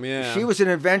realm, yeah. She was an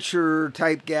adventure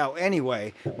type gal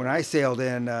anyway. When I sailed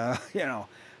in, I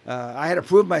had to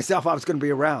prove myself I was going to be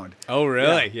around. Oh,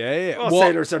 really? Yeah. Well,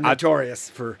 sailors are notorious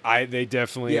for. They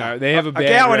definitely are. They have a bad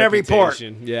gal in every port.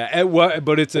 Yeah,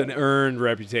 but it's an earned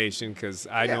reputation because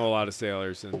I know a lot of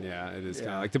sailors, and it is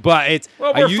kind of like the. But it's.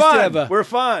 Well, we're fun. We're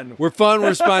fun. We're fun.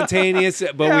 We're spontaneous,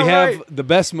 but we have the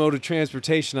best mode of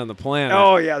transportation on the planet.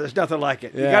 Oh yeah, there's nothing like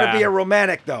it. You got to be a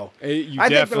romantic though.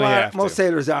 I think most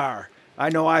sailors are. I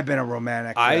know I've been a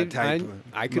romantic type.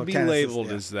 I could be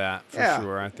labeled as that for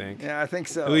sure, I think. Yeah, I think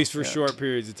so. At least for short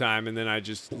periods of time, and then I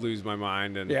just lose my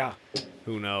mind, and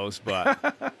who knows. But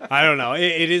I don't know.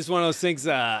 It is one of those things.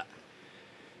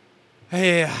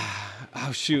 Hey,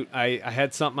 oh, shoot. I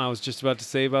had something I was just about to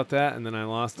say about that, and then I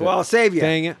lost it. Well, I'll save you.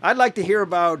 Dang it. I'd like to hear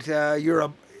about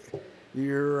your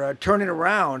turning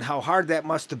around, how hard that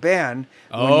must have been.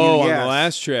 On the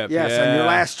last trip. Yes, on your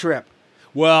last trip.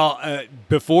 Well,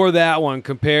 before that one,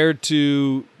 compared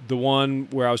to the one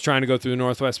where I was trying to go through the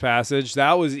Northwest Passage,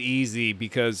 that was easy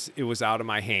because it was out of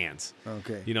my hands.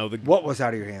 Okay. What was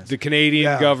out of your hands? The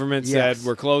Canadian government said,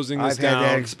 we're closing this down. I've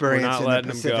had that experience we're not in letting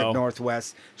the Pacific them go.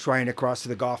 Northwest trying to cross to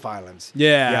the Gulf Islands.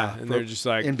 Yeah. And they're just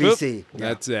like, in BC.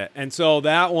 That's it. And so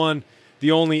that one,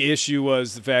 the only issue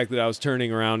was the fact that I was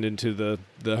turning around into the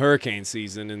hurricane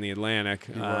season in the Atlantic.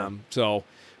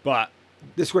 But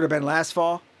this would have been last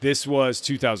fall? This was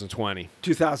 2020.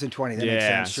 2020, that makes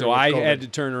sense. Sure, so I had to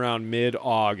turn around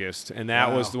mid-August, and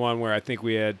that was the one where I think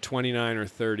we had 29 or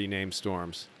 30 named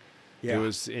storms. Yeah. It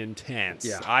was intense.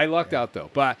 Yeah. I lucked out, though.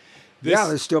 But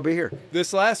they'll still be here.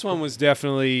 This last one was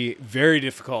definitely very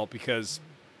difficult because,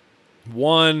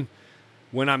 one,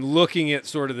 when I'm looking at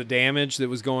sort of the damage that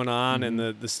was going on and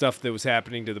the stuff that was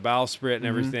happening to the bowsprit and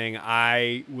everything,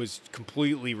 I was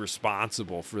completely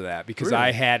responsible for that because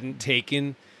I hadn't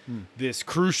taken this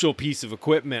crucial piece of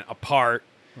equipment apart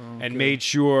and made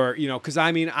sure, because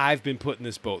I've been putting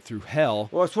this boat through hell.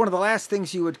 Well, it's one of the last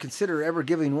things you would consider ever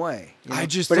giving way. I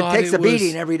just but thought it takes a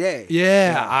beating every day.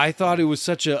 Yeah, I thought it was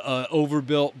such a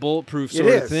overbuilt, bulletproof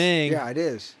sort of thing. Yeah, it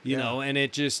is. You know, and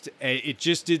it just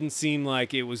didn't seem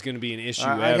like it was going to be an issue.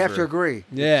 I'd have to agree.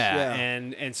 Yeah,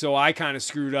 and so I kind of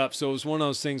screwed up. So it was one of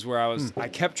those things where I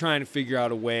kept trying to figure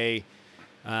out a way.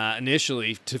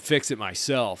 Initially to fix it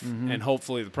myself, and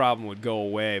hopefully the problem would go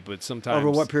away. But sometimes over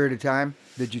what period of time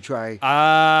did you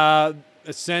try?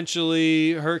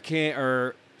 Essentially,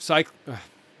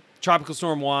 Tropical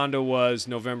Storm Wanda was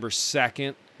November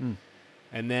 2nd,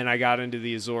 and then I got into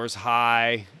the Azores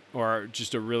High, or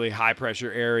just a really high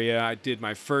pressure area. I did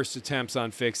my first attempts on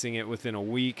fixing it within a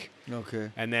week. Okay,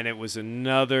 and then it was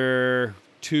another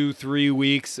 2-3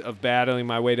 weeks of battling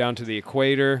my way down to the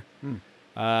equator.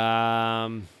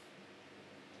 It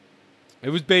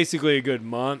was basically a good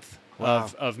month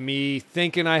of me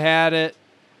thinking I had it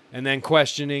and then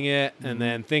questioning it and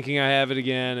then thinking I have it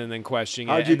again and then questioning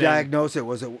it. How'd you diagnose it?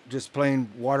 Was it just plain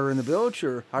water in the bilge,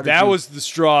 or that was the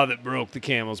straw that broke the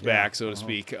camel's back, so to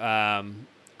speak. I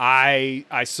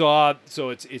saw, so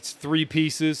it's 3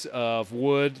 pieces of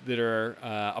wood that are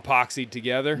epoxied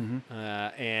together,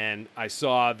 and I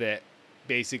saw that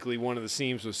basically one of the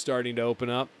seams was starting to open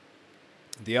up.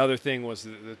 The other thing was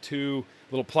the 2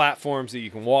 little platforms that you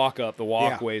can walk up, the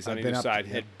walkways on either side,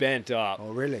 had bent up.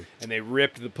 Oh, really? And they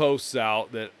ripped the posts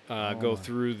out that go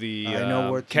through the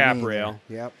cap rail.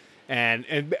 Yep. And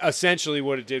essentially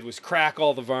what it did was crack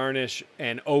all the varnish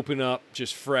and open up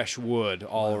just fresh wood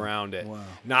all around it. Wow.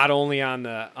 Not only on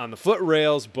the foot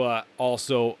rails, but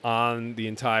also on the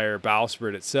entire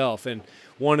bowsprit itself. And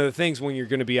one of the things when you're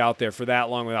going to be out there for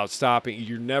that long without stopping,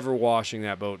 you're never washing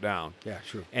that boat down. Yeah,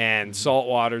 true. And salt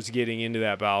water's getting into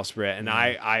that bowsprit, and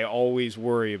I always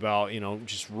worry about,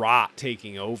 just rot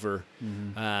taking over.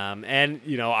 And,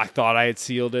 I thought I had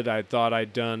sealed it. I thought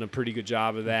I'd done a pretty good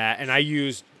job of that. And I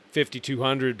used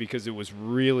 5200 because it was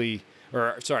really,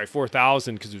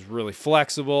 4000 because it was really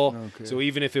flexible. Okay. So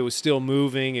even if it was still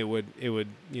moving, it would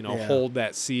hold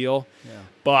that seal. Yeah.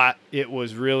 But it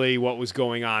was really what was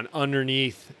going on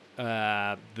underneath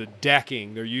the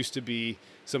decking. There used to be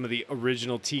some of the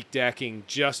original teak decking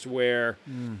just where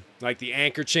like the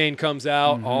anchor chain comes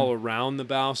out all around the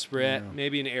bowsprit,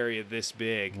 maybe an area this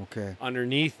big. Okay.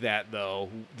 Underneath that, though,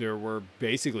 there were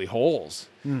basically holes.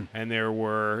 And there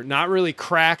were not really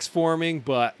cracks forming,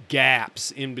 but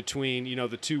gaps in between,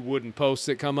 the two wooden posts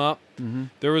that come up.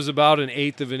 There was about an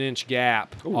 1/8 of an inch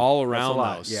gap all around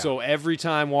lot, those. yeah. So every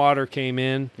time water came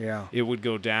in, Yeah. it would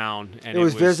go down. And It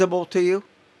was visible to you?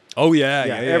 Oh, yeah.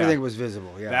 Everything was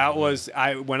visible. Yeah. That was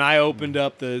when I opened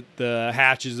up the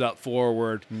hatches up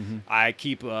forward. I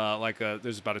keep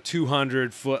there's about a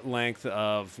 200-foot length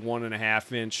of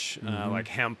 1.5 inch like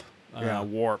hemp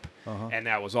warp, and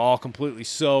that was all completely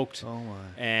soaked. Oh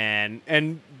my!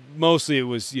 And mostly it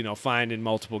was finding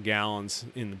multiple gallons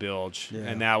in the bilge,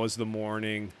 and that was the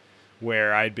morning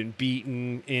where I'd been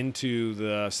beaten into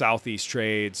the southeast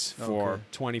trades for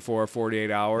 24, 48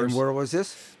 hours. And where was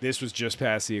this? This was just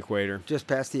past the equator. Just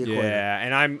past the equator. Yeah,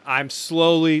 and I'm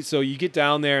slowly. So you get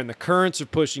down there, and the currents are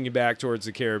pushing you back towards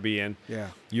the Caribbean. Yeah.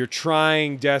 You're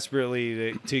trying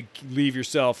desperately to leave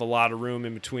yourself a lot of room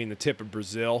in between the tip of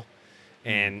Brazil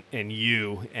and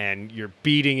you're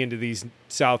beating into these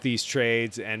southeast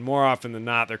trades, and more often than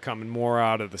not, they're coming more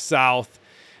out of the south.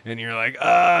 And you're like,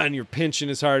 and you're pinching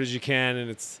as hard as you can.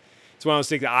 And it's one of those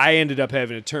things that I ended up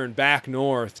having to turn back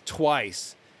north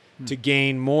twice to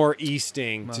gain more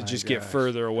easting to just get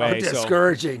further away. Oh,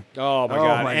 discouraging. Oh, my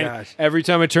God. My and gosh. every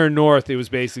time I turned north, it was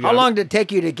basically... How long did it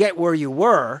take you to get where you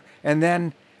were? And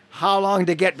then how long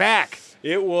to get back?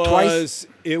 It was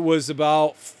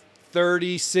about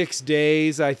 36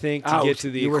 days, I think, to get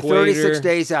to the equator. You were 36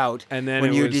 days out, and then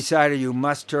when you decided you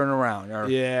must turn around.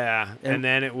 And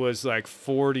then it was like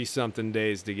 40-something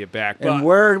days to get back. And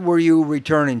where were you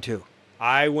returning to?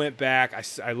 I went back.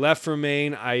 I left from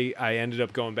Maine. I ended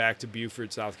up going back to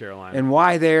Beaufort, South Carolina. And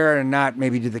why there and not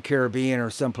maybe to the Caribbean or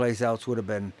someplace else would have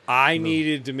been? I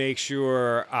needed to make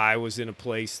sure I was in a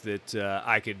place that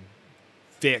I could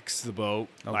fix the boat.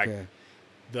 Okay. Like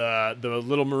the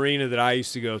little marina that I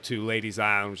used to go to, Ladies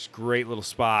Island, which is a great little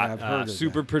spot. Yeah, I've heard of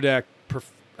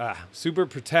super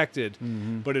protected,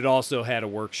 but it also had a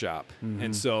workshop.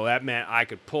 And so that meant I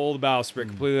could pull the bowsprit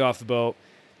completely off the boat,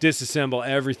 disassemble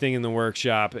everything in the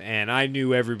workshop, and I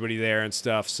knew everybody there and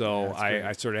stuff, so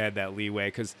I sort of had that leeway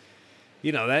because,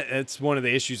 that's one of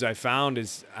the issues I found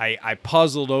is I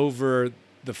puzzled over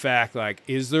the fact, like,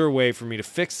 is there a way for me to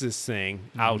fix this thing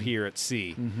out here at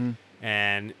sea?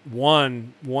 And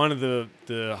one of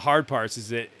the hard parts is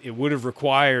that it would have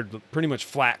required pretty much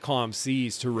flat, calm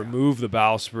seas to remove the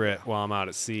bowsprit while I'm out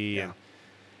at sea. And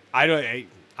I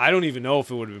don't even know if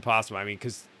it would have been possible. I mean,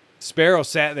 because Sparrow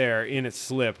sat there in its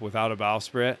slip without a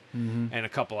bowsprit and a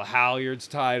couple of halyards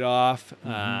tied off.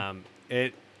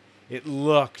 It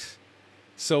looked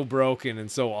so broken and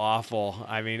so awful.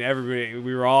 I mean,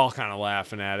 we were all kind of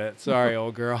laughing at it. Sorry,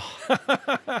 old girl.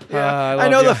 I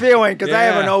know the feeling because I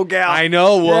have an old gal. I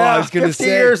know. Well, I was going to say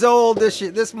 50 years old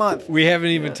this month. We haven't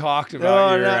even talked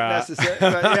about your, not necessarily.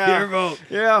 But your boat.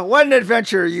 Yeah, what an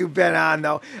adventure you've been on,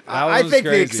 though. I think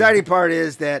the exciting part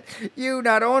is that you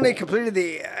not only completed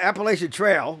the Appalachian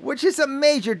Trail, which is a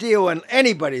major deal in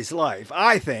anybody's life.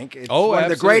 I think it's one of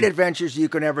the great adventures you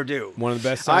can ever do. One of the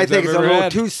best. I think it's a little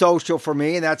too social for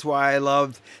me. And that's why I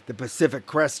loved the Pacific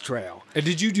Crest Trail. And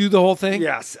did you do the whole thing?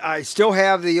 Yes. I still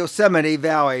have the Yosemite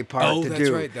Valley part to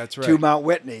do. That's right. To Mount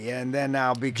Whitney. And then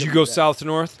I'll be... Did you go south to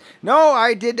north? No,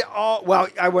 I did all... Well,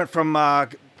 I went from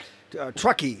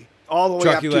Truckee all the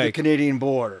way up to the Canadian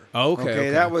border.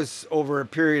 Okay. That was over a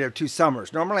period of 2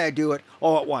 summers. Normally I do it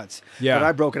all at once. Yeah. But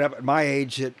I broke it up at my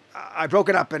age. I broke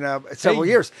it up in several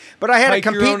years. But I had to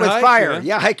compete with fire.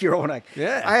 Yeah, hike your own hike.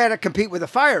 Yeah. I had to compete with the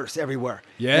fires everywhere.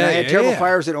 Yeah, and I had terrible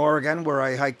fires in Oregon, where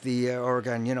I hiked the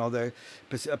Oregon, the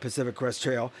Pacific Crest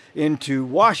Trail, into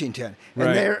Washington.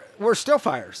 And there were still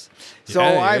fires. So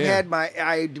I've had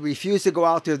I refused to go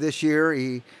out there this year.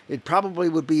 It probably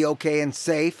would be okay and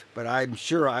safe, but I'm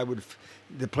sure I would...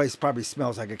 The place probably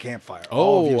smells like a campfire.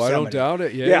 Oh, I don't doubt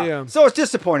it. Yeah. So it's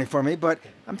disappointing for me, but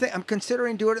I'm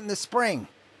considering doing it in the spring.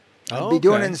 I'd be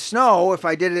doing it in snow if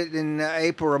I did it in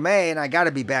April or May, and I got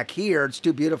to be back here. It's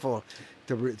too beautiful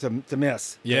to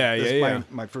miss. This is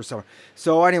my first summer.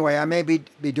 So anyway, I may be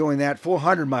doing that.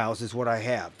 400 miles is what I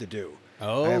have to do.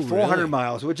 Oh, I have 400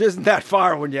 miles, which isn't that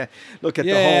far when you look at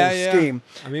the whole scheme.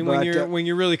 I mean, when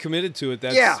you're really committed to it,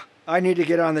 that's... Yeah, I need to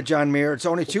get on the John Muir. It's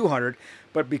only 200.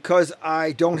 But because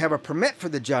I don't have a permit for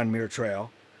the John Muir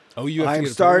Trail, you have to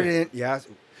get a permit.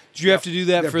 Do you have to do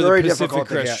that for the Pacific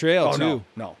Crest Trail too?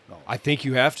 No. I think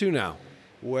you have to now.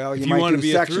 Well, if you you might want to do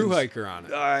be sections. a through hiker on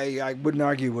it. I wouldn't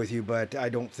argue with you, but I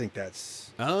don't think that's.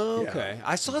 Oh, Yeah. okay.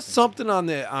 I saw something on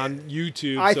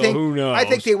YouTube. I so think who knows? I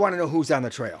think they want to know who's on the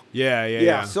trail.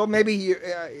 Yeah. So maybe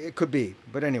it could be,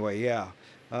 but anyway, yeah.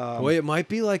 Boy, it might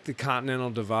be like the Continental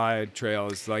Divide Trail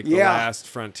is like the Yeah. last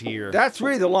frontier. That's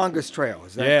really the longest trail.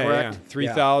 Is that yeah, correct?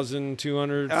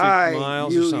 3,200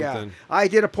 miles or something. I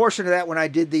did a portion of that when I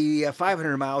did the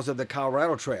 500 miles of the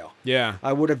Colorado Trail. Yeah.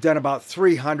 I would have done about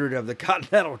 300 of the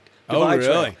Continental Divide Trail.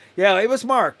 really? Yeah, it was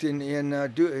marked in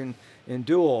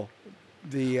dual,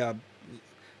 the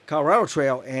Colorado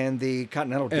Trail and the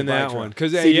Continental Divide And that Trail. one.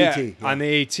 Because, CDT, on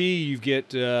the AT, you get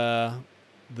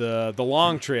the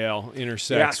long trail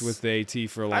intersects Yes. with the AT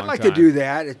for a long I'd like time. to do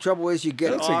that. The trouble is you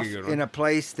get That looks like off a good one. in a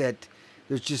place that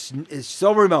is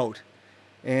so remote,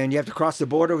 and you have to cross the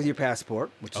border with your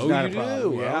passport, which is Oh, not you a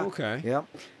problem. do? Yeah. Oh, okay. Yep.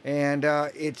 And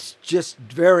it's just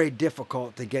very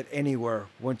difficult to get anywhere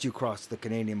once you cross the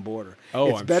Canadian border. Oh,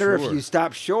 it's I'm better sure. if you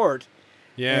stop short.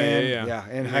 Yeah, and- yeah. yeah,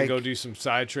 and then hike. go do some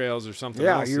side trails or something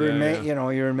Yeah, else. you're in Maine. yeah. You know,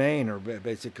 you're in Maine or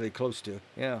basically close to.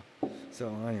 Yeah.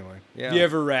 So anyway, yeah. You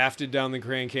ever rafted down the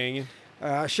Grand Canyon?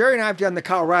 Sherry and I have done the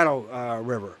Colorado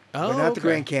River, Oh, but not the okay.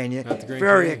 Grand Canyon. Not the Grand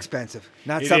Very Canyon. expensive.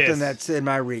 Not It something is. that's in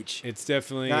my reach. It's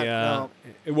definitely No.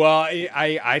 well.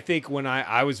 I think when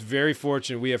I was very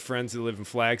fortunate. We have friends that live in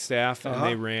Flagstaff, and Uh-huh.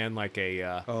 they ran like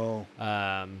Oh,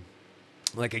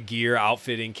 like a gear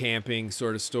outfitting, camping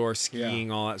sort of store, skiing,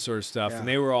 all that sort of stuff. Yeah. And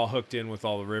they were all hooked in with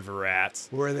all the river rats.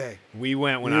 were they We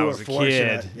went when You I were was a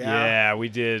fortunate, kid. yeah. We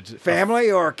did.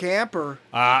 family or camp or?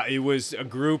 It was a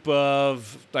group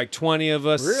of like 20 of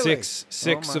us, Really? six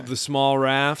Oh, my. of the small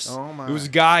rafts. Oh, my. It was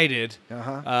guided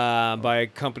Uh-huh. by a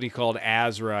company called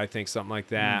Azra, I think, something like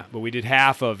that. Hmm. But we did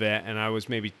half of it, and I was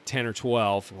maybe 10 or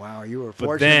 12. Wow, you were But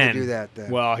fortunate then, to do that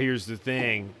then. well, here's the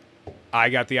thing. I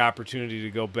got the opportunity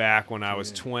to go back when I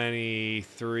was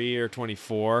 23 or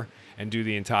 24 and do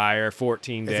the entire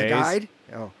 14 as days. a guide?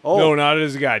 Oh, No, not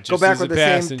as a guide. go Just back as with a the same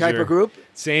passenger. type of group.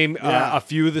 Same, Yeah. a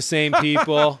few of the same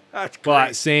people, That's but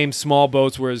great. same small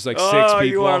boats where it's like Oh, six people.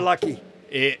 you are lucky.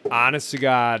 Honest to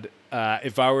God,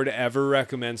 if I were to ever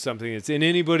recommend something that's in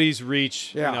anybody's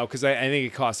reach, Yeah. because I think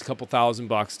it costs a couple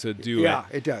 $1,000 to do Yeah,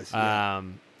 it does. it.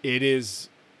 It is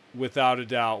without a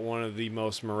doubt one of the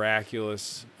most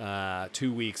miraculous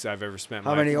 2 weeks I've ever spent.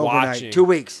 How my many life overnight? watching. 2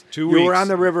 weeks. 2 You weeks. were on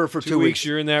the river for 2 weeks.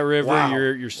 You're in that river. Wow.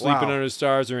 You're sleeping Wow. under the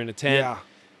stars or in a tent. Yeah.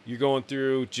 You're going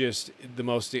through just the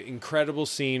most incredible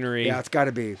scenery. Yeah, it's got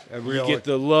to be a You real. get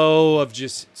the low of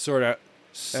just sort of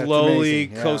slowly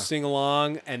amazing, yeah. coasting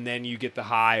along, and then you get the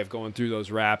high of going through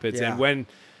those rapids. Yeah. And when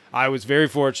I was very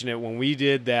fortunate when we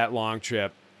did that long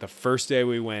trip, the first day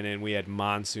we went in, we had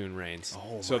monsoon rains.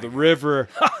 Oh, so my the river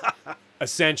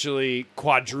essentially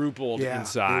quadrupled yeah, in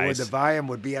size. The volume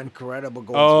would be incredible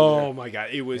going Oh through my God,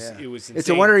 it was there. Yeah. it was insane. It's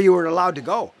a wonder you were allowed to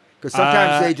go because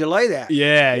sometimes Uh, they delay that.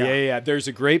 Yeah. There's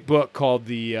a great book called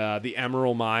the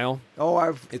Emerald Mile. Oh,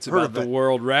 I've It's heard about of the it.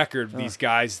 world record. These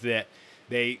guys that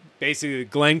they basically the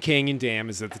Glen Canyon Dam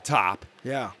is at the top,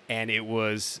 Yeah. and it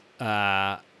was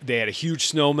they had a huge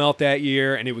snow melt that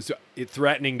year, and it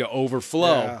threatening to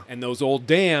overflow. Yeah. And those old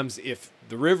dams, if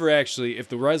the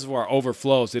reservoir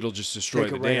overflows, it'll just destroy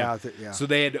Take the it right dam. out there, yeah. So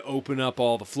they had to open up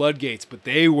all the floodgates, but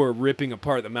they were ripping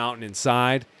apart the mountain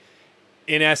inside.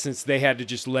 In essence, they had to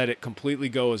just let it completely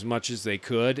go as much as they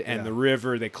could, and Yeah. the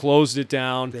river, they closed it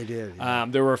down. They did, yeah.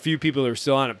 There were a few people that were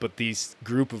still on it, but these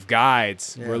group of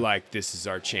guides Yeah. were like, "This is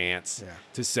our chance Yeah.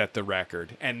 to set the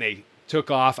record," and they took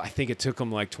off. I think it took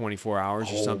them like 24 hours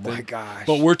or Oh, something. my gosh.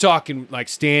 But we're talking like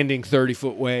standing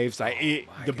 30-foot waves. my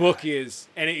The book is,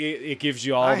 and it gives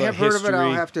you all I the have heard history. of it.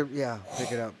 I'll have to,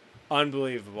 pick it up.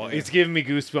 Unbelievable. It's giving me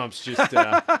goosebumps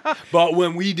just but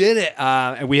when we did it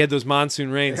and we had those monsoon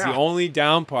rains, Yeah. the only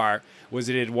down part was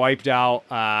it had wiped out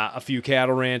a few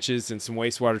cattle ranches and some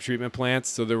wastewater treatment plants.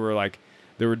 So there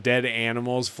were dead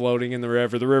animals floating in the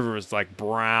river. The river was like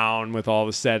brown with all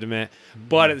the sediment.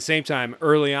 But at the same time,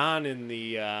 early on in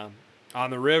the on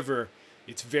the river,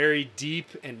 it's very deep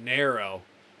and narrow,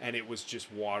 and it was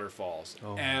just waterfalls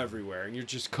everywhere, and you're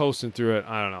just coasting through it.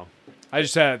 I don't know. I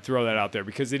just had to throw that out there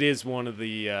because it is one of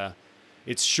the.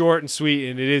 It's short and sweet,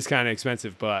 and it is kind of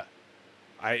expensive, but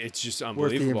it's just Worth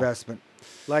unbelievable. the investment.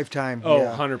 Lifetime. Oh,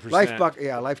 yeah. 100%.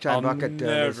 Lifetime I'll bucket.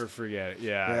 never forget it.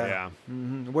 Yeah.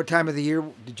 Mhm. What time of the year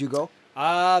did you go?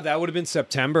 That would have been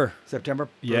September. September.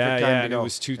 Yeah, Perfect time to and go. it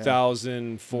was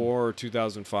 2004 or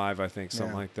 2005, I think, something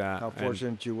Yeah. like that. How And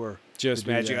fortunate you were. just to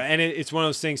do magic. that. And it's one of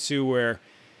those things too where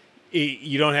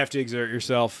you don't have to exert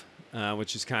yourself,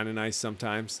 which is kind of nice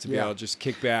sometimes to be Yeah. able to just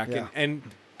kick back Yeah. and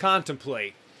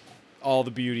contemplate all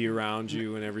the beauty around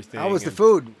you and everything. How was the And,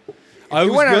 food? Oh, it you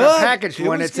was went on good. a packaged It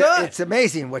one, was it's good. it's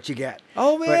amazing what you get.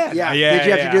 Oh, But, man. yeah. Yeah, Did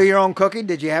you have yeah. to do your own cooking?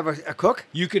 Did you have a cook?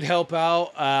 You could help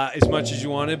out as much as you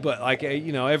wanted, but like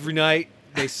every night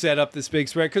they set up this big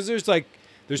spread because there's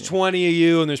 20 of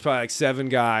you and there's probably like 7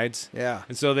 guides. Yeah.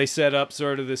 And so they set up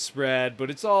sort of this spread, but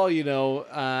it's all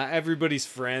everybody's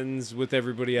friends with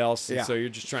everybody else, and Yeah. so you're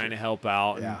just trying to help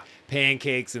out. And Yeah.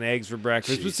 pancakes and eggs for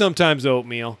breakfast, but sometimes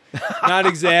oatmeal. Not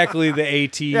exactly the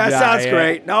AT. Yeah, sounds diet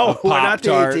great. No, of not the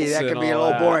AT. Pop-Tarts That and can be a all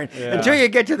little boring Yeah. until you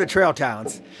get to the trail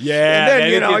towns. Yeah, and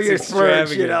then it you gets splurge.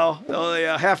 extravagant.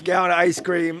 The half-gallon of ice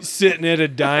cream. Sitting at a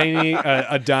diner,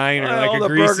 Oh, like a the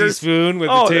greasy burgers. spoon with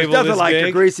Oh, a there's table nothing this like big,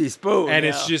 a greasy spoon. and yeah.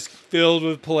 it's just filled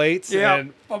with plates. Yeah.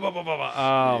 And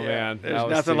oh man, There's that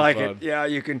was nothing too like fun. it. Yeah,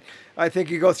 you can. I think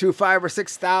you go through 5,000 or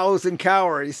 6,000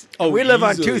 calories. Oh, we live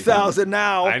easily. on 2,000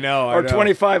 now. I know, or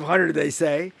 2,500 they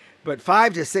say, but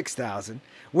 5,000 to 6,000.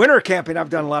 Winter camping. I've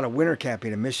done a lot of winter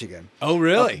camping in Michigan. Oh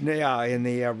really? Yeah, in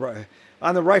the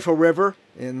on the Rifle River,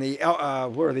 in the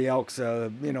where are the elks?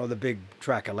 The big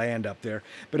tract of land up there.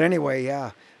 But anyway,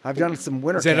 yeah, I've done some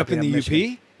winter. Is that up camping in the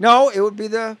Michigan. UP? No, it would be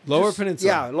the Lower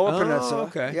Peninsula? Yeah, Lower Oh, Peninsula.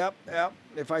 okay. Yep.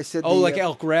 If I said Like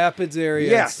Elk Rapids area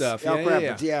and yes, stuff. Elk yeah,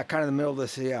 Rapids. yeah. Yeah, kind of the middle of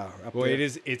this. Yeah, up Boy, there.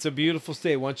 it's a beautiful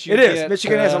state. Once you It is. get,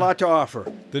 Michigan has a lot to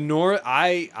offer. The north,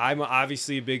 I'm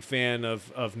obviously a big fan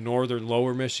of northern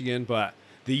Lower Michigan, but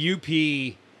the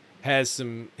UP has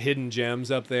some hidden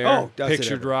gems up there. Oh, does it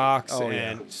Pictured ever? Rocks Oh,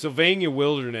 and yeah. Sylvania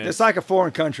Wilderness. It's like a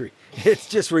foreign country. It's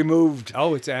just removed.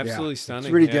 Oh, it's absolutely Yeah. stunning.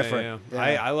 It's really Yeah, different.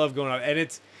 yeah. Yeah. I love going up, and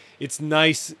it's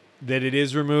nice that it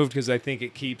is removed because I think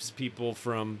it keeps people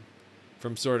from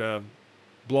sort of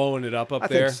blowing it up I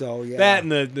there. think so, yeah. That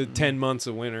and the 10 months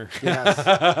of winter. Yes.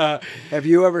 Have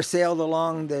you ever sailed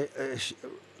along the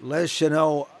Les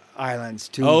Chenaux Islands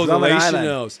to Oh, the Drummond Les Island?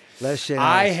 Chenaux. Les Chenaux.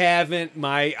 I haven't.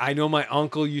 I know my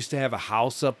uncle used to have a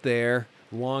house up there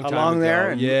a long time along ago.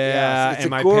 there. And, Yeah, yes, it's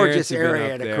and a my gorgeous parents have been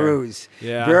area up to there. cruise.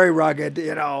 Yeah. Very rugged,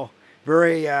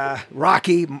 very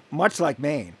rocky, much like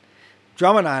Maine.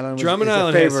 Drummond Island is Drummond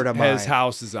a favorite of mine. has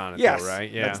houses on it, Yes, though,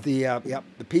 right? Yeah. That's the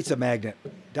pizza magnet,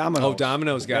 Domino's. Oh,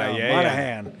 Domino's guy, yeah,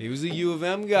 Monahan. He was a U of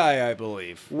M guy, I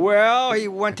believe. Well, he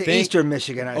went to think- Eastern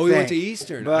Michigan, I think. Oh, he went to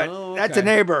Eastern. But Oh, that's a okay.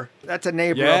 neighbor. That's a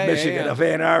neighbor Yeah, of yeah, Michigan, yeah. of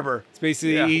Ann Arbor. It's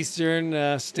basically Yeah.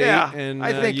 Eastern State Yeah, and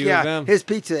I think U of M. his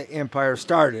pizza empire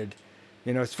started.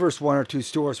 His first 1 or 2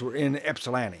 stores were in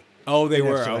Ypsilanti. Oh, they In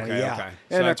were. Ypsilanti, Okay, yeah. okay.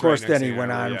 So And of that's course, right next then he to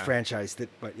went Ann on Arbor, and franchised it.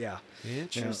 But yeah.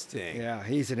 Interesting. Yeah,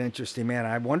 he's an interesting man.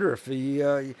 I wonder if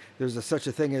there's such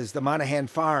a thing as the Monahan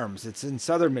Farms. It's in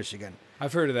southern Michigan.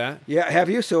 I've heard of that. Yeah, have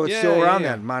you? So it's Yeah, still yeah, around yeah.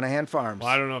 then, Monahan Farms. Well,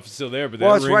 I don't know if it's still there, but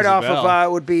Well, that it's rings right a off bell.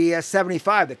 of, would be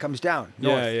 75 that comes down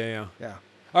north. Yeah. Yeah.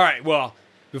 All right. Well,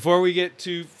 before we get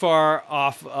too far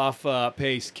off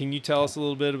pace, can you tell us a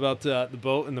little bit about the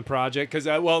boat and the project? Because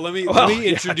let me yeah,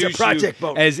 it's a introduce project you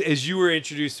boat. as you were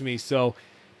introduced to me. So,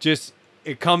 just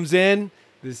it comes in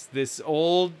this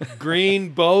old green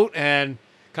boat and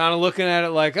kind of looking at it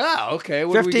like, okay,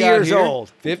 what do we 50 got years here?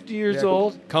 old. 50 years Yeah.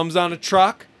 old. Comes on a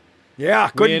truck. Yeah,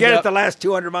 couldn't end get up- it the last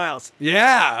 200 miles.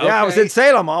 Yeah. Yeah, I was okay. in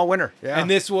Salem all winter. Yeah. And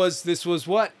this was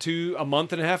what, a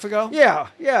month and a half ago? Yeah,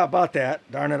 about that.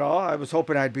 Darn it all. I was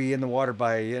hoping I'd be in the water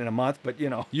in a month, but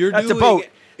You're that's doing, a boat.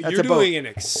 That's You're a boat. doing an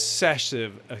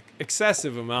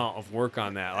excessive amount of work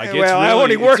on that. Like, Well, I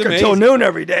only work it's until amazing. noon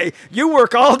every day. You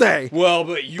work all day. Well,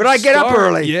 but I get up start-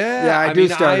 early. Yeah, Yeah, I do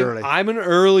start early. I'm an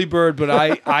early bird, but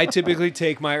I typically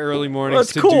take my early mornings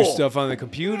That's to cool. do stuff on the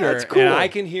computer. That's cool. And I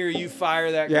can hear you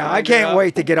fire that. Yeah, I grinder can't up.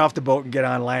 wait to get off the boat and get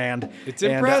on land. It's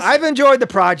And, impressive. I've enjoyed the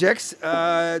projects.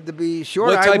 To be short,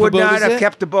 What I type of would boat not is have it?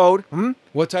 kept the boat.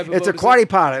 What type of It's boat a is it? quaddy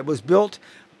pilot. It was built.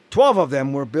 12 of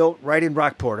them were built right in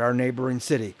Rockport, our neighboring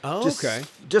city. Oh, okay.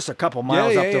 Just a couple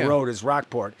miles Yeah, up the yeah. road is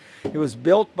Rockport. It was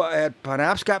built at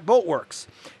Penobscot Boat Works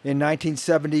in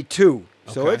 1972.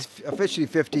 So Okay. it's officially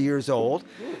 50 years old.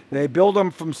 They built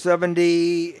them from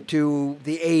 70 to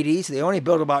the 80s. They only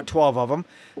built about 12 of them.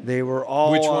 They were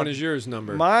all. Which one is yours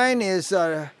number? Mine is,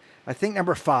 I think,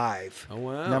 number 5. Oh,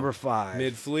 wow. Number 5.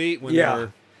 Mid-fleet when Yeah. they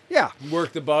were Yeah.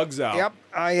 work the bugs out. Yep.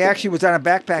 I actually was on a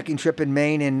backpacking trip in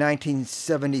Maine in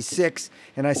 1976,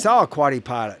 and I saw a quaddy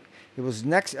pilot. It was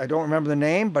next, I don't remember the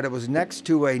name, but it was next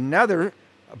to another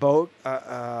boat,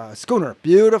 schooner,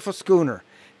 beautiful schooner.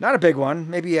 Not a big one,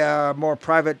 maybe a more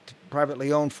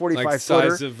privately owned 45 Like footer.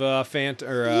 size of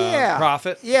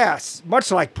Prophet. Yes,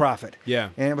 much like Prophet. Yeah.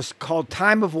 And it was called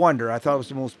Time of Wonder. I thought it was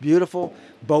the most beautiful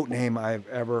boat name I've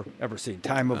ever seen.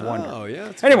 Time of Wonder. Oh, yeah.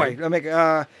 That's Anyway,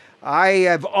 great. I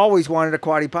have always wanted a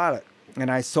quaddy pilot, and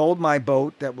I sold my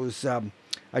boat. That was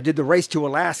I did the race to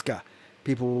Alaska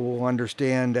people will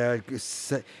understand.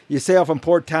 You sail from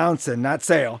Port Townsend, not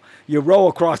sail. You row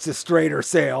across the strait or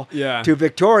sail Yeah. to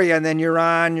Victoria, and then you're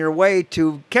on your way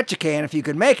to Ketchikan if you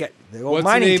can make it. The old What's the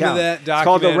mining name of town. that It's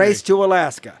called The documentary? Race to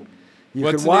Alaska. You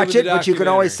What's can the name watch of the it, but you can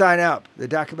always documentary? sign up. The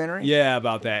documentary? Yeah,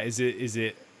 about that. Is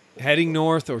it heading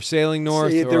north or sailing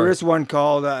north? See, or, there is one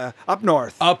called Up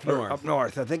North. Up Or North. Up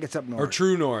North. I think it's Up North. or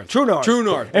True North. True North. True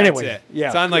North. Anyway, That's it. yeah.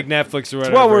 It's on like Netflix or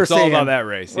whatever. Well, we're it's all seeing about that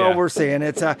race. Well, yeah. we're seeing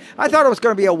it's. I thought it was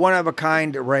going to be a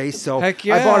one-of-a-kind race, so Heck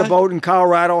I bought yeah. a boat in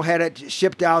Colorado, had it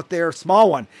shipped out there, small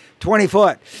one, 20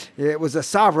 foot. It was a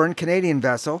Sovereign Canadian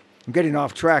vessel. I'm getting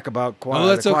off track about Oh,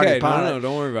 that's the okay. Quaddy No, Pilot.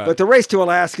 don't worry about But it. the Race to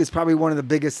Alaska is probably one of the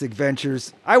biggest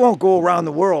adventures. I won't go around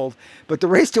the world, but the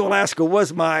Race to Alaska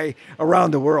was my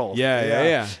around the world.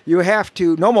 Yeah. You have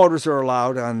to, no motors are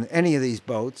allowed on any of these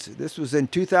boats. This was in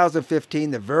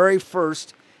 2015, the very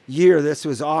first year this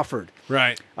was offered.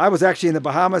 Right. I was actually in the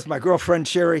Bahamas. My girlfriend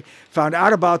Sherry found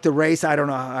out about the race. I don't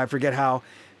know, I forget how,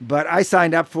 but I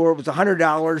signed up for it. It was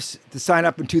 $100 to sign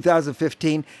up in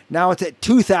 2015. Now it's at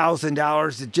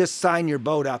 $2,000 to just sign your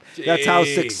boat up. That's how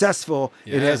Jeez. successful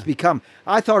it Yeah. has become.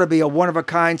 I thought it'd be a one of a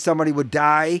kind. Somebody would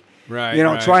die, Right,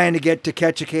 right. trying to get to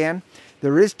Ketchikan.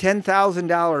 There is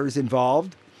 $10,000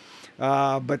 involved,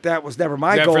 but that was never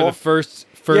my Is that goal. for the first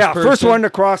yeah, person? first one to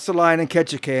cross the line in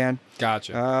Ketchikan.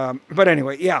 Gotcha. But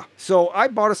anyway, yeah. So I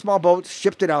bought a small boat,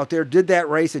 shipped it out there, did that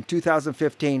race in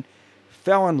 2015,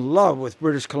 fell in love with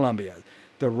British Columbia,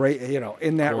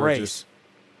 in that race. Gorgeous.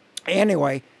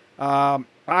 Anyway,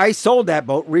 I sold that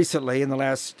boat recently in the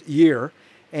last year,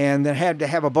 and then had to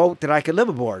have a boat that I could live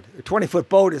aboard. A 20-foot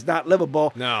boat is not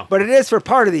livable, No. but it is for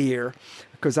part of the year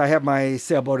because I have my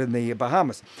sailboat in the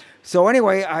Bahamas. So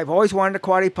anyway, I've always wanted a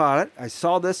Quaddy Pilot. I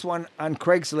saw this one on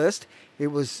Craigslist. It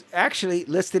was actually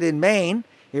listed in Maine.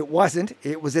 It wasn't.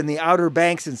 It was in the Outer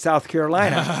Banks in South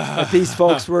Carolina that these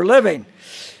folks were living.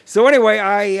 So anyway,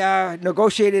 I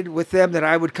negotiated with them that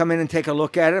I would come in and take a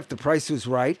look at it if the price was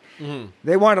right. Mm-hmm.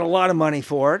 They wanted a lot of money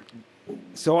for it.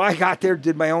 So I got there,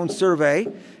 did my own survey.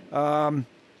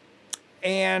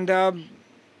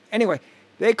 Anyway,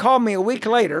 they called me a week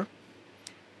later.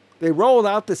 They rolled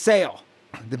out the sale,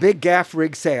 the big gaff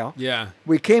rig sale. Yeah.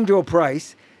 We came to a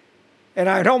price, and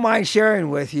I don't mind sharing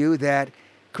with you that,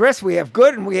 Chris, we have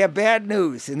good and we have bad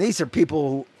news. And these are people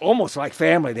who almost like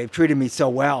family. They've treated me so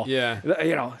well. Yeah.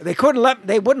 They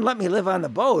wouldn't let me live on the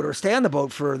boat or stay on the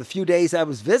boat for the few days I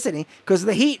was visiting because of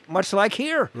the heat, much like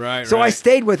here. Right, So I right.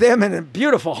 stayed with them in a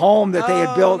beautiful home that they had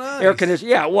Oh, built, nice. air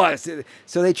conditioning. Yeah, it was.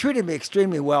 So they treated me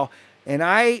extremely well. And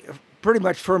I pretty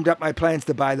much firmed up my plans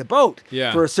to buy the boat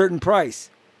Yeah. for a certain price.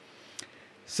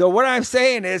 So what I'm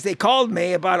saying is they called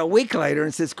me about a week later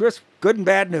and says, Chris, good and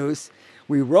bad news.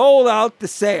 We rolled out the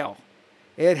sale.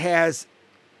 It has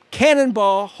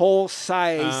cannonball hole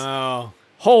size Oh.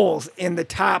 holes in the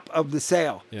top of the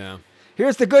sail. Yeah.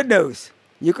 Here's the good news.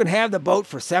 You can have the boat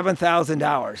for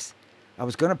 $7,000. I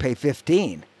was going to pay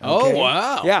 $15,000. Oh,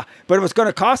 wow. Yeah, but it was going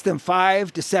to cost them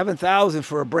 $5,000 to $7,000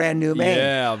 for a brand new Maine.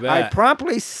 Yeah, I'll bet. I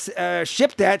promptly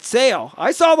shipped that sail.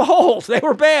 I saw the holes; they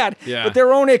were bad, Yeah. but there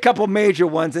were only a couple major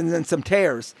ones and then some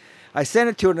tears. I sent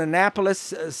it to an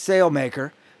Annapolis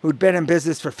sailmaker who'd been in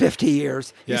business for 50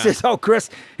 years. Yeah. He says, "Oh, Chris,"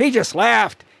 he just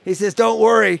laughed. He says, "Don't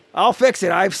worry, I'll fix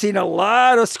it. I've seen a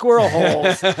lot of squirrel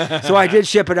holes." So I did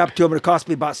ship it up to him. It cost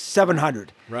me about $700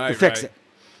 to Right, fix right. it.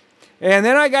 And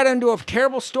then I got into a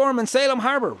terrible storm in Salem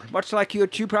Harbor, much like you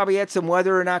probably had some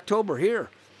weather in October here.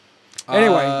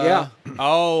 Anyway, yeah.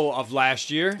 Oh, of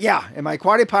last year? Yeah, and my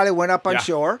Quaddy Pilot went up on Yeah.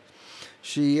 shore.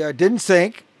 She didn't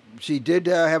sink. She did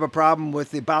have a problem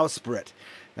with the bowsprit,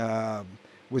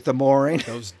 with the mooring.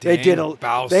 Those they dang did they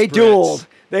bowsprits. dueled.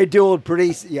 They dueled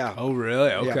pretty. Yeah. Oh,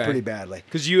 really? Okay. Yeah, pretty badly.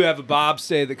 Because you have a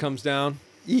bobstay that comes down?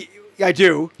 I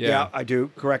do. Yeah. Yeah, I do.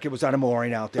 Correct. It was on a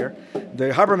mooring out there.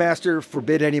 The harbor master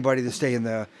forbid anybody to stay in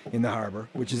the harbor,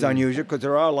 which is unusual because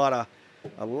there are a lot of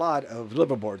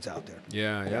liveaboards out there.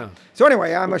 Yeah. So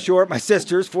anyway, I'm ashore at my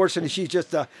sister's. Fortunately, she's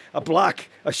just a block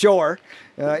ashore.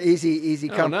 Easy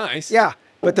Oh, come. nice. Yeah.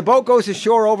 But the boat goes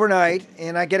ashore overnight,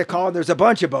 and I get a call, and there's a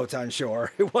bunch of boats on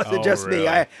shore. It wasn't Oh, just really? me.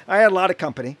 I had a lot of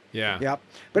company. Yeah. Yep.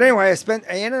 But anyway,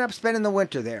 I ended up spending the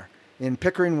winter there in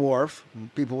Pickering Wharf.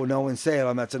 People will know in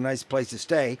Salem, that's a nice place to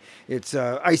stay. It's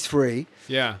ice-free.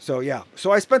 Yeah. So, yeah.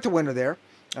 So I spent the winter there.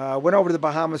 Went over to the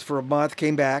Bahamas for a month,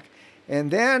 came back,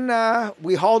 and then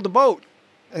we hauled the boat.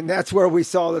 And that's where we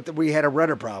saw that we had a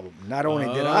rudder problem. Not only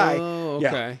did I. Oh, Yeah.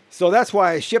 okay. So that's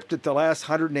why I shipped it the last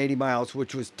 180 miles,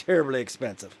 which was terribly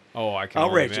expensive. Oh, I can only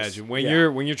Outrageous. imagine. When Yeah.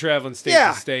 you're traveling state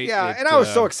Yeah. to state. Yeah. it, And I was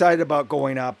so excited about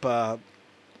going up,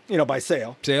 by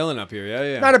sail. sailing up here.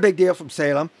 Yeah. Not a big deal from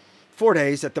Salem. 4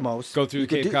 days at the most. Go through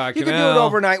the You Cape Cod You could do it Canal.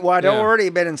 overnight. Well, I'd Yeah. already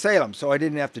been in Salem, so I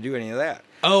didn't have to do any of that.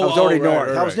 Oh, I was already right, north.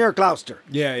 right, I was right. near Gloucester.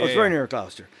 Yeah, I was yeah, very yeah. near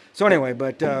Gloucester. So anyway,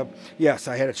 but yes,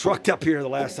 I had it trucked up here the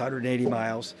last 180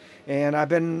 miles, and I've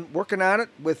been working on it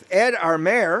with Ed, our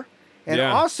mayor, and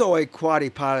Yeah. also a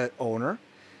quaddy pilot owner.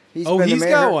 He's been the mayor.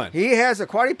 got one. He has a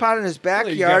quaddy pilot in his you got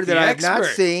backyard the that I have not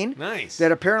expert. seen. Nice.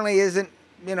 That apparently isn't,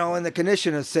 in the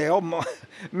condition of sale.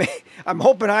 I'm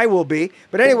hoping I will be.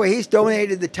 But anyway, he's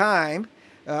donated the time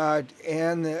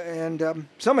and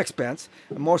some expense,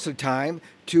 mostly time,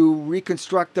 to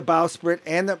reconstruct the bowsprit,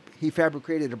 and he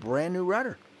fabricated a brand new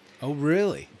rudder. Oh,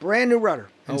 really? Brand new rudder.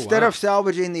 Oh, Instead wow. of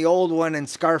salvaging the old one and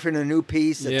scarfing a new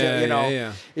piece,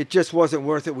 Yeah. it just wasn't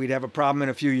worth it. We'd have a problem in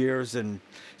a few years. And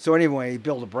so anyway, he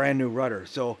built a brand new rudder.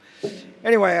 So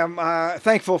anyway, I'm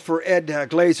thankful for Ed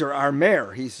Glazer, our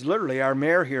mayor. He's literally our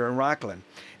mayor here in Rockland.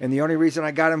 And the only reason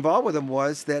I got involved with him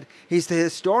was that he's the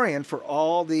historian for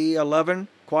all the 11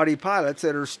 quaddy pilots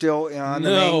that are still on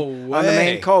the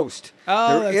Maine coast.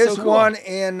 Oh, there that's is so cool. one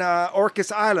in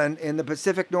Orcas Island in the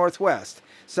Pacific Northwest.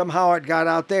 Somehow it got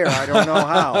out there. I don't know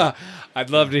how. I'd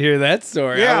love to hear that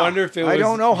story. Yeah, I wonder if it was I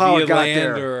don't know how via it got land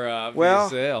there. or Well,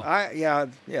 via sail.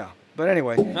 yeah. But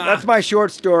anyway, that's my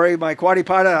short story. My quaddy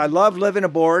pilot. I love living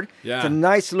aboard. Yeah. It's a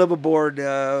nice live aboard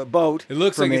boat. It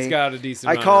looks for like me. it's got a decent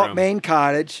I amount call of it room. Maine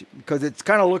Cottage because it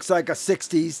kind of looks like a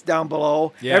 60s down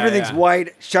below. Yeah, Everything's yeah.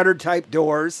 white, shutter type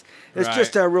doors. It's Right.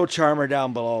 just a real charmer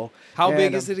down below. How big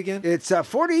And, is it again? It's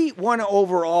 41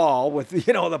 overall with the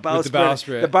bowsprit,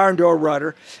 bowsprit. the barn door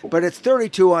rudder, but it's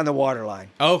 32 on the waterline.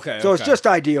 Okay. So it's okay. just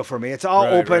ideal for me. It's all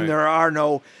Right, open. right. There are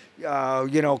no,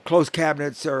 closed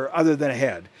cabinets or other than a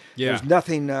head. Yeah. There's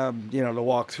nothing, to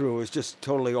walk through. It's just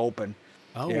totally open.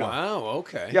 Oh, yeah. wow.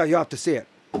 Okay. Yeah, you have to see it.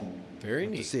 Very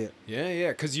to neat. see it. Yeah.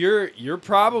 Because you're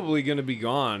probably going to be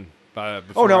gone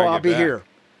before Oh no, I get I'll be back. here.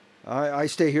 I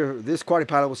stay here. This quaddy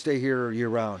pilot will stay here year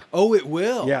round. Oh, it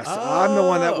will. Yes, Oh. I'm the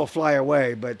one that will fly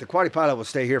away, but the quaddy pilot will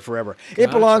stay here forever. It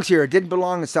Gotcha. belongs here. It didn't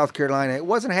belong in South Carolina. It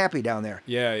wasn't happy down there.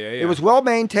 Yeah. It was well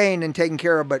maintained and taken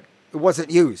care of, but it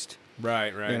wasn't used.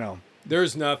 Right.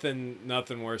 There's nothing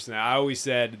worse than that. I always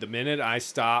said the minute I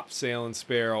stop sailing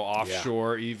Sparrow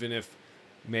offshore, even if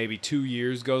maybe 2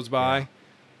 years goes by,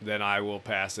 then I will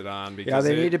pass it on because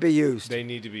They need to be used. They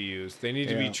need to be used. They need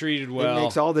to Yeah. be treated well. It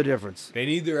makes all the difference. They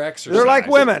need their exercise. They're like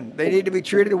women. They need to be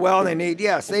treated well. And they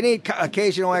need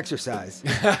occasional exercise.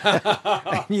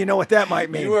 You know what that might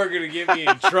mean. You are going to get me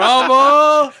in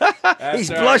trouble. That's He's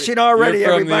all right. blushing already, You're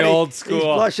from everybody. the old school. He's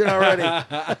blushing already.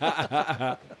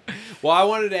 Well, I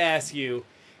wanted to ask you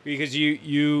because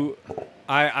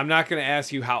I'm not going to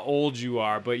ask you how old you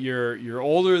are, but you're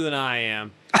older than I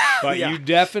am. But Yeah. you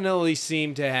definitely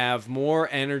seem to have more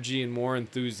energy and more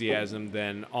enthusiasm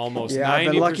than almost 90%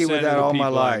 I've been lucky with of that the all my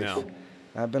people I life. know.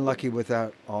 I've been lucky with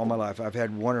that all my life. I've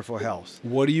had wonderful health.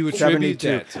 What do you attribute 72.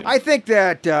 that to? I think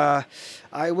that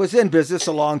I was in business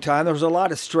a long time. There was a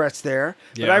lot of stress there.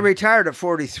 But Yeah. I retired at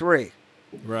 43.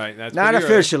 Right. That's Not pretty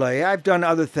officially. I've done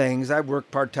other things. I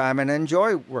work part-time and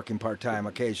enjoy working part-time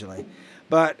occasionally.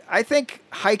 But I think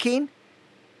hiking,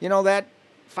 that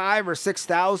 5,000 or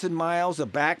 6,000 miles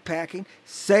of backpacking,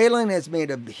 sailing has made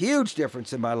a huge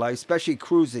difference in my life, especially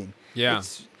cruising. Yeah.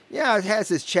 It has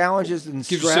its challenges and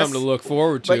Gives you stress. something to look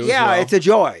forward to. But as yeah, well. it's a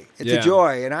joy. It's Yeah. a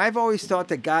joy. And I've always thought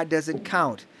that God doesn't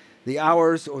count the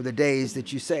hours or the days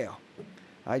that you sail.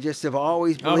 I just have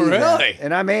always believed that. really?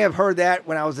 And I may have heard that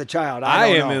when I was a child.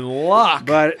 I don't am know. in luck.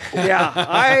 But yeah,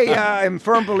 I am a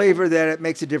firm believer that it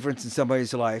makes a difference in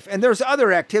somebody's life. And there's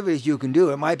other activities you can do.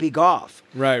 It might be golf.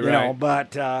 Right, you know, right.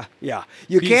 but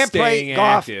you Be can't play staying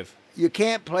golf. active. You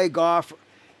can't play golf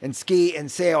and ski and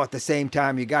sail at the same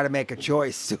time. You got to make a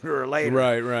choice sooner or later.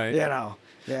 Right.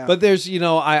 Yeah. But there's,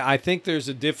 I think there's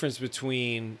a difference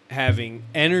between having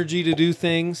energy to do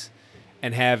things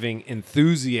and having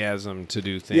enthusiasm to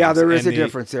do things. yeah, there is And a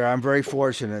difference there. I'm very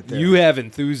fortunate there. You have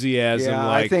enthusiasm. Yeah,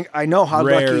 like I think I know how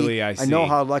rarely lucky I know see.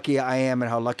 how lucky I am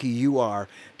and how lucky you are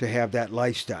to have that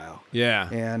lifestyle. Yeah.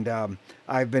 And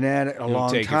I've been at it a don't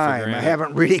long take it for time. I granted.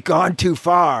 haven't really gone too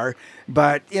far,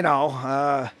 but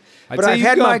I'd but say I've you've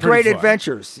had gone my pretty great far.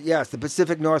 adventures. Yes, the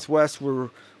Pacific Northwest were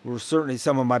certainly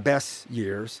some of my best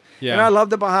years. Yeah. And I love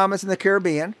the Bahamas and the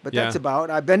Caribbean, but that's Yeah. about.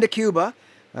 I've been to Cuba.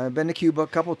 I've been to Cuba a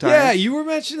couple times. Yeah, you were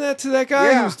mentioning that to that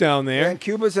guy Yeah. who's down there. And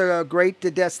Cuba's a great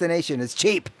destination. It's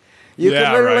cheap. You Yeah,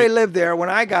 could literally right. live there. When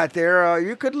I got there,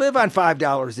 you could live on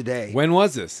 $5 a day. When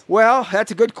was this? Well,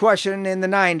 that's a good question. In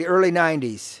the early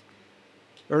 90s.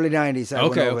 Early 90s, I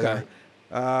went Okay, over okay.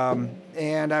 there.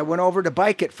 And I went over to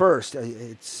bike it first.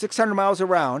 It's 600 miles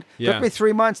around. Yeah. Took me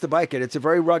 3 months to bike it. It's a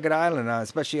very rugged island,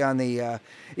 especially on the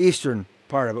eastern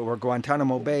part of it, where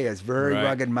Guantanamo Bay is very Right.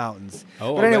 rugged mountains.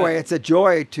 Oh, But I anyway, bet. it's a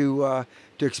joy to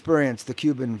experience the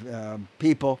Cuban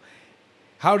people.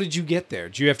 How did you get there?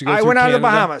 Did you have to go I through went out of the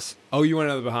Canada? Bahamas. Oh, you went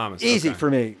out of the Bahamas. Easy Okay.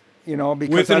 for me, because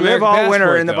With an I live American all winter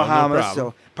passport, in the though, no Bahamas. problem.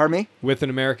 So, pardon me? With an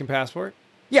American passport?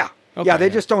 Yeah. Okay, Yeah, they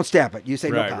yeah. just don't stamp it. You say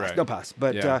Right, no pass, right. no pass.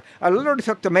 But Yeah. I literally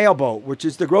took the mail boat, which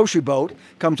is the grocery boat,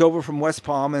 comes over from West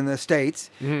Palm in the States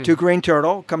to Green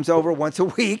Turtle, comes over once a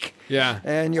week. Mm-hmm. Yeah.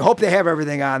 And you hope they have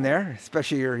everything on there,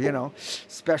 especially your,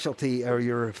 specialty or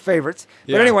your favorites.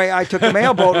 But Yeah. anyway, I took the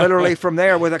mail boat literally from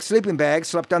there with a sleeping bag,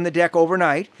 slept on the deck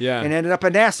overnight, Yeah. and ended up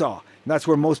in Nassau. And that's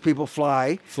where most people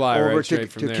fly over right to,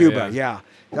 straight from to there, Cuba. yeah.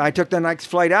 Yeah. I took the next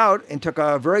flight out and took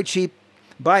a very cheap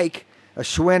bike, a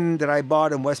Schwinn that I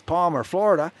bought in West Palm or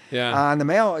Florida. Yeah. On the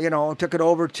mail, took it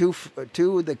over to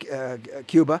the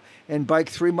Cuba and biked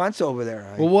 3 months over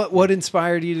there. Well, what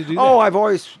inspired you to do that? Oh, I've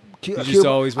always. just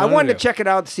always I wanted wanted to. to check it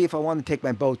out to see if I wanted to take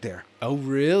my boat there. Oh,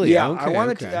 really? Yeah, Okay, I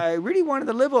wanted okay. to. I really wanted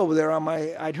to live over there on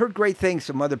my. I'd heard great things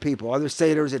from other people, other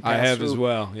sailors that I passed have as through,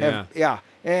 well, yeah. yeah.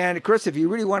 And of course, if you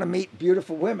really want to meet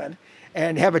beautiful women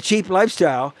and have a cheap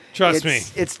lifestyle, Trust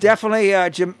it's definitely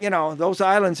those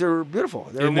islands are beautiful.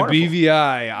 They're In the wonderful.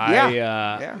 BVI,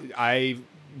 Yeah. I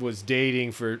was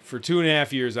dating for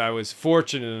 2.5 years. I was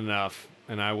fortunate enough,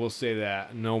 and I will say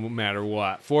that no matter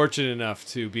what, fortunate enough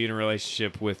to be in a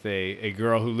relationship with a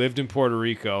girl who lived in Puerto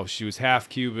Rico. She was half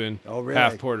Cuban, Oh, really?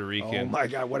 half Puerto Rican. Oh my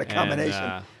God, what a And,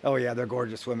 combination! Oh yeah, they're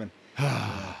gorgeous women.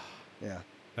 Yeah.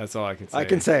 That's all I can say. I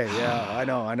can say, yeah, I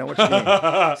know what you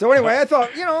mean. So anyway, I thought,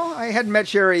 I hadn't met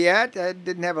Sherry yet. I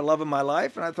didn't have a love of my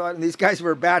life, and I thought, and these guys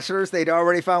were bachelors. They'd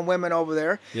already found women over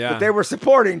there, Yeah. but they were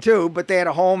supporting too. But they had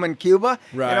a home in Cuba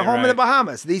Right, and a home in right. the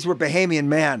Bahamas. These were Bahamian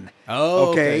men.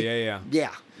 Oh, okay. Yeah. Yeah.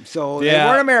 So Yeah. they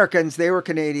weren't Americans; they were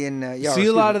Canadian. See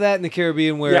a lot of that in the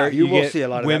Caribbean where Yeah, you will get see a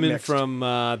lot of that women mixed. from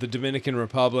the Dominican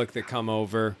Republic that come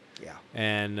over. Yeah.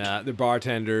 And they're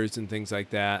bartenders and things like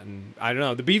that. And I don't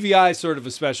know. The BVI is sort of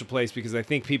a special place because I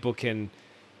think people can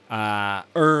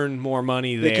earn more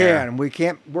money there. They can. We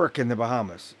can't work in the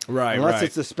Bahamas, Right, Unless right.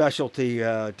 it's a specialty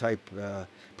type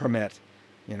permit.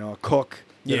 A cook.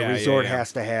 that Yeah, a resort yeah.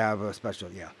 has to have a special.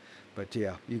 Yeah, but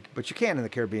you can in the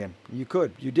Caribbean. You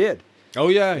could. You did. Oh,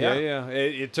 yeah. Yeah.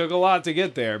 It took a lot to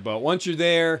get there. But once you're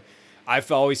there, I've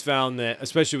always found that,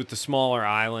 especially with the smaller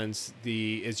islands,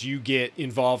 as you get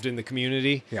involved in the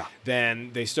community, Yeah.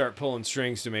 then they start pulling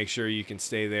strings to make sure you can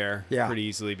stay there Yeah. pretty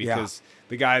easily Yeah. because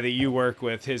the guy that you work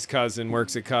with, his cousin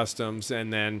works at customs,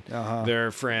 and then Uh-huh.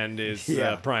 their friend is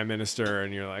Yeah. the prime minister,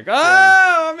 and you're like,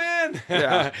 oh, man.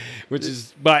 Yeah.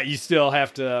 But you still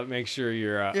have to make sure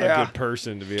you're a Yeah. good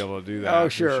person to be able to do that. Oh, for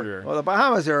sure. Well, the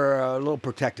Bahamas are a little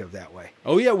protective that way.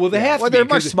 Oh, yeah. Well, they have Well, to be. they're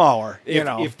much 'cause smaller.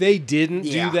 if they didn't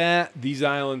Yeah. do that, these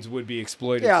islands would be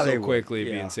exploited Yeah, so they would. quickly.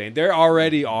 It'd be Yeah. insane. They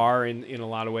already are in a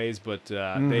lot of ways, but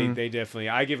Mm-hmm. they definitely,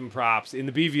 I give them props. In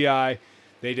the BVI,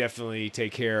 they definitely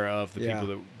take care of the Yeah.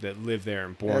 people that live there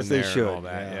and born As they there should. and all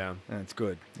that. Yeah. That's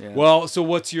good. Yeah. Well, so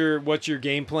what's your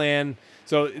game plan?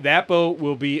 So that boat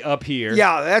will be up here.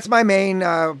 Yeah, that's my main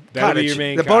That'll be cottage. your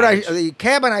main the cottage. the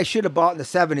cabin I should have bought in the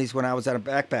 '70s when I was on a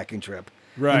backpacking trip.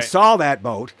 Right. And saw that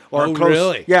boat. Or Oh, close,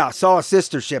 really? Yeah, saw a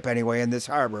sister ship anyway in this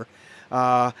harbor.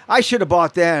 I should have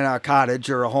bought then a cottage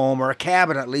or a home or a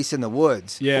cabin at least in the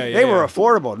woods. Yeah, yeah, They were yeah.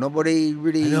 affordable. Nobody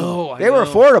really. I know. They were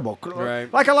affordable.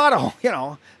 Right. Like a lot of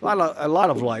a lot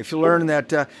of life. You learn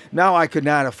that now I could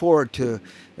not afford to.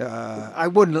 I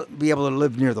wouldn't be able to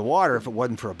live near the water if it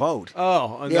wasn't for a boat.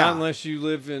 Oh, Yeah. not unless you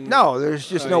live in. No, there's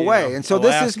just no you way. know, And so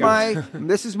Alaska.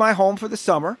 this is my home for the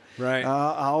summer. Right.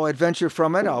 I'll adventure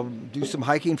from it. I'll do some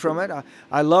hiking from it.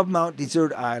 I love Mount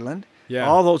Desert Island. Yeah.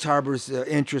 All those harbors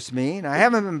interest me, and I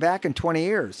haven't been back in 20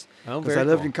 years. Oh, Because very I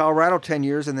lived cool. in Colorado 10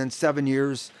 years, and then 7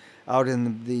 years out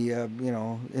in the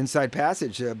Inside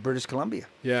Passage, British Columbia.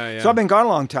 Yeah. So I've been gone a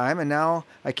long time, and now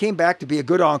I came back to be a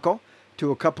good uncle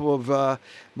to a couple of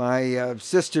my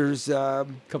sister's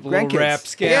Couple grandkids. little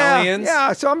rapscallions.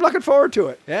 Yeah, so I'm looking forward to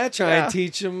it. Yeah, try Yeah. and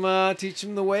teach them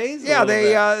the ways. a Yeah,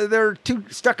 little bit. they're too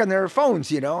stuck on their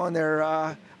phones, and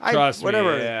their Trust me,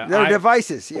 whatever yeah. their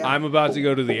devices. Yeah, I'm about to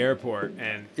go to the airport,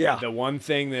 and Yeah. the one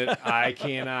thing that I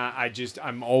cannot,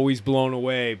 I'm always blown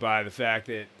away by the fact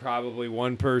that probably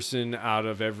one person out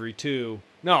of every two,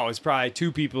 no, it's probably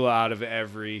two people out of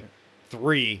every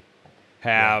three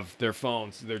have their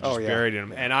phones. They're just Oh, yeah. buried in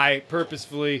them. And I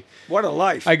purposefully, what a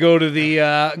life. I go to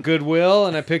the Goodwill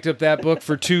and I picked up that book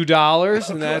for $2,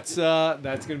 and that's going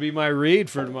to be my read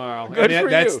for tomorrow. Good and for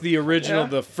that's you. the original, Yeah.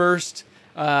 the first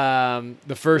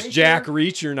Jack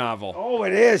Reacher novel. Oh,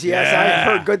 it is. Yes, Yeah.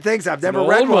 I've heard good things. I've never an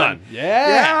read old one.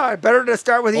 Yeah. Yeah, better to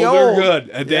start with the Oh, old. they're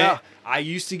good. Yeah. I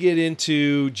used to get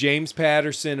into James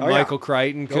Patterson and Oh, yeah. Michael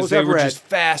Crichton because Those they I've were read. just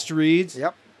fast reads.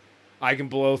 Yep. I can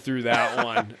blow through that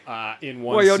one in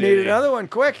one Well, you'll sitting. need another one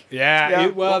quick. Yeah,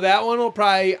 Yeah. that one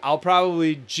I'll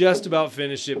probably just about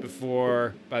finish it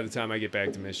by the time I get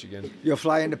back to Michigan. You'll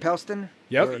fly into Pelston?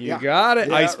 Yep, Or- you got it.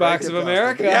 Yeah, Icebox right of to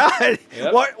America. Pelston.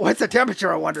 Yeah. Yep. What's the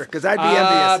temperature, I wonder? Because I'd be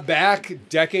envious. Back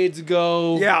decades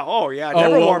ago. Yeah. Oh, yeah.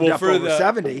 Never warmed up for over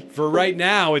 70. For right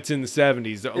now, it's in the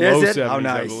 70s, low Is it? 70s, Oh,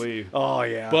 nice. I believe. Oh,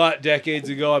 yeah. But decades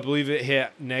ago, I believe it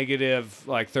hit negative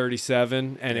like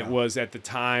 37, and Yeah. it was at the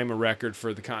time a record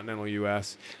for the continental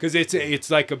U.S. because it's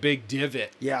like a big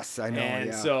divot. Yes, I know.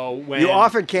 And yeah. so when you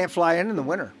often can't fly in the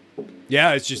winter.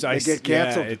 it's just They ice. get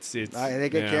canceled. Yeah, it's They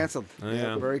get canceled. Oh, Yeah,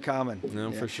 yeah. very common. No,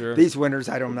 Yeah. for sure. These winters,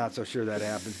 I'm not so sure that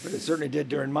happens, but it certainly did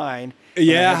during mine. when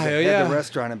Yeah, I had the, yeah. had the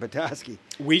restaurant in Petoskey.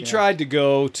 We tried to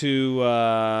go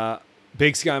to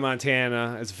Big Sky,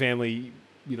 Montana as a family,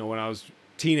 when I was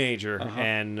a teenager.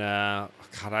 And,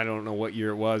 God, I don't know what year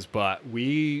it was, but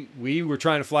we were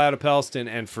trying to fly out of Pelston,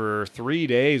 and for 3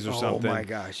 days or something. Oh, my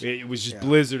gosh. It was just Yeah.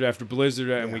 blizzard after blizzard,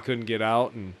 and Yeah. we couldn't get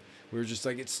out. And we were just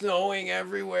like, it's snowing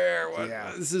everywhere.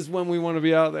 Yeah. This is when we want to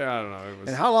be out there. I don't know. It was,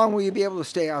 And how long will you be able to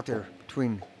stay out there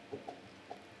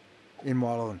in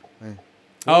Walloon?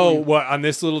 what, on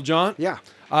this little jaunt? Yeah.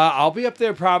 I'll be up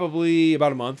there probably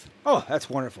about a month. Oh, that's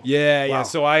wonderful. Yeah, yeah. Wow.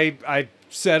 So I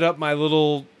set up my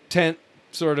little tent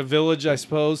sort of village, I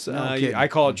suppose. No kidding. I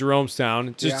call it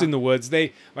Jeromestown, just Yeah. in the woods.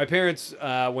 My parents,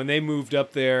 when they moved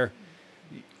up there,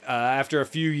 after a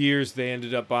few years, they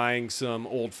ended up buying some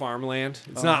old farmland.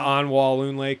 It's not on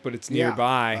Walloon Lake, but it's Yeah.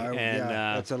 nearby, Yeah,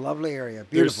 and it's a lovely area. there's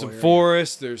Beautiful some area.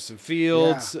 forest, there's some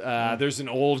fields. Yeah. There's an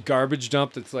old garbage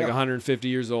dump that's like Yeah. 150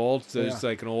 years old. So there's Yeah.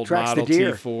 like an old Tracks the Model T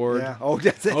deer. Ford. Yeah. Oh,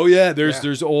 that's it. Oh yeah, there's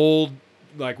Yeah. old,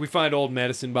 like we find old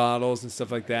medicine bottles and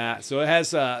stuff like that. So it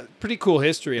has a pretty cool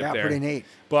history Yeah, up there. pretty neat.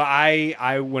 But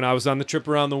I when I was on the trip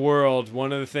around the world,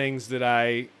 one of the things that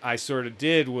I sort of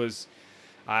did was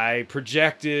I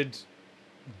projected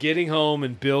getting home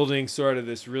and building sort of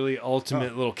this really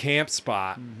ultimate little camp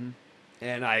spot. Mm-hmm.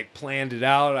 And I planned it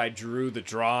out. I drew the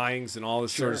drawings and all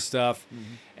this sort of Sure. stuff.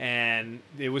 And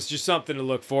it was just something to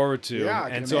look forward to. Yeah, I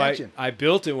can and so imagine. I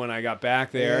built it when I got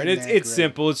back there. Isn't and it's that great?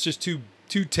 simple. It's just two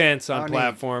tents on How neat.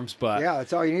 platforms, but Yeah,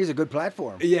 that's all you need is a good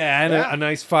platform. yeah, and Yeah. A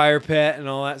nice fire pit and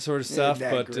all that sort of Isn't stuff.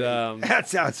 that But great? That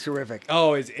sounds terrific.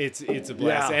 oh, it's a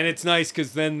blast, Yeah. and it's nice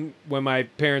because then when my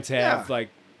parents have Yeah. like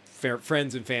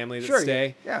friends and family that Sure,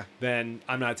 stay, yeah. then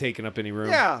I'm not taking up any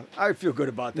room. Yeah, I feel good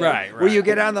about that. Right, Will you right.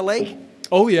 get on the lake?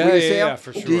 Oh yeah, Will you yeah, sail? yeah,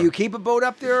 for sure. Do you keep a boat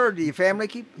up there, or do your family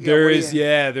keep? There what do is, you-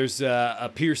 there's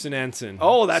a Pearson Ensign.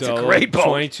 Oh, that's So, a great boat.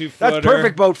 22-footer. That's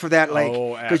perfect boat for that lake.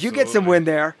 Oh, Because you get some absolutely. wind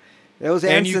there. Those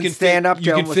And you ensigns can stand fit, up to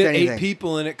you can almost fit anything. 8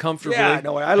 people in it comfortably. Yeah, I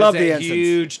know. I Has love that the ensigns.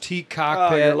 huge teak Oh,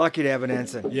 cockpit. you're lucky to have an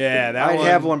ensign. Yeah, that I'd one.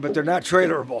 have one, but they're not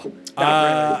trailerable.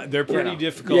 Not really. They're pretty You know.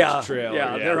 difficult Yeah, to trail.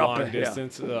 yeah, they're up long there, yeah.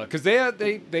 distance. Because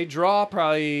they draw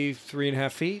probably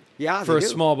 3.5 feet. Yeah, for they a do.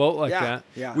 small boat like Yeah, that.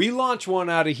 yeah. We launch one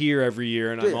out of here every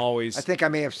year, and Do I'm you? always I think I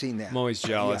may have seen that. I'm always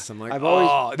jealous. Yeah. I'm like, I've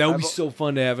always- that would be I've- so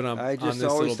fun to have it on. I on just this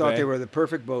always little thought bay. they were the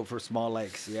perfect boat for small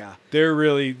lakes. Yeah. They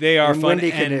are In fun.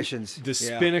 windy and conditions. The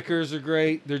Yeah. spinnakers are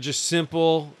great. They're just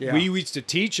simple. Yeah. We used to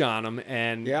teach on them,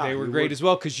 and Yeah, they were you great would. as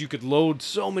well because you could load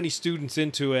so many students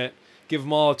into it, give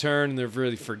them all a turn, and they're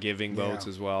really forgiving boats Yeah.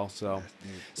 as well. So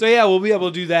yeah, we'll be able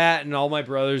to do that, and all my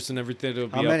brothers and everything will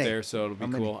be How up many? there, so it'll be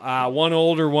How many? cool. One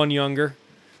older, one younger.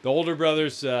 The older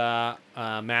brother's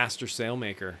master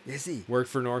sailmaker. Is he? Worked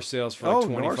for North Sails for Oh, like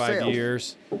North 25 Sails.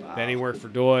 years. Then he worked for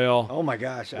Doyle. Oh my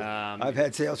gosh, I've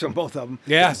had sales from both of them.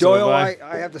 Yeah, so Doyle, have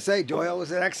I have to say, Doyle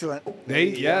was an excellent.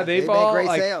 They've they all make great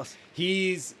like, sales.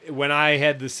 When I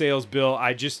had the sails built,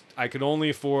 I could only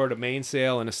afford a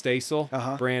mainsail and a staysail,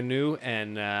 Uh-huh. brand new,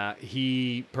 and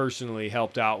he personally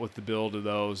helped out with the build of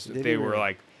those. Did They he were really?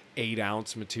 like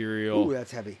 8-ounce material, Ooh,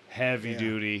 that's heavy. heavy Yeah.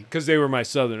 duty, because they were my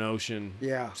Southern Ocean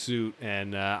Yeah. suit,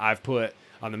 and I've put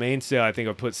on the mainsail. I think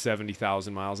I've put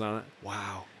 70,000 miles on it,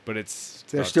 Wow. but it's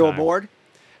They're about still time. aboard?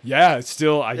 Yeah, it's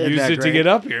still. I Isn't used that it to great? get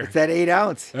up here. It's that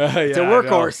 8-ounce. Yeah, It's a I know.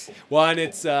 workhorse. Well, and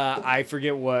it's I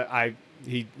forget what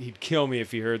he'd kill me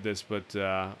if he heard this, but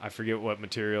I forget what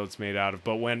material it's made out of.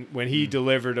 But when he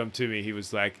delivered them to me, he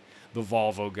was like, "The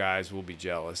Volvo guys will be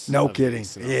jealous." No of kidding.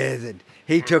 these." And He isn't.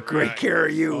 He took great Right. care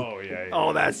of you. Oh yeah.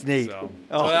 Oh, that's neat. So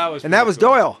Oh, that was and that pretty was cool.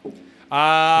 Doyle. Doyle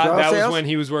That Sales? was when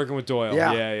he was working with Doyle.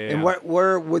 Yeah. Yeah. And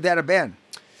where would that have been?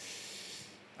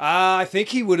 I think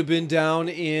he would have been down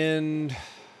in.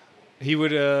 He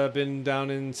would have been down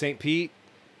in St. Pete,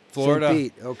 Florida.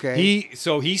 St. Pete. Okay.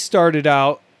 He started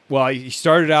out well, he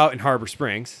started out in Harbor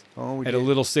Springs Oh, we at a did.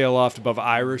 little sail loft above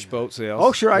Irish Boat Sales.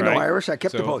 Oh, sure, I know right? Irish. I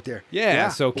kept the So- boat there. Yeah,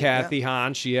 so Kathy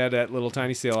Hahn, she had that little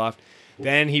tiny sail loft.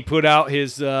 Then he put out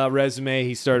his resume.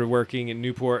 He started working in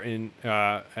Newport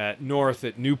at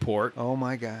Newport. Oh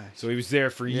my gosh. So he was there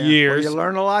for Yeah. years. Well, you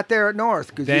learn a lot there at North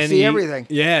because you Then see everything.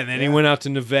 Yeah, and then he Yeah. went out to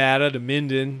Nevada to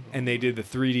Minden, and they did the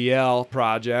 3DL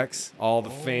projects, all the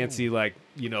fancy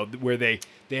where they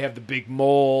have the big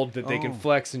mold that they can Oh.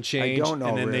 flex and change, don't know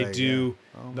and then they really, do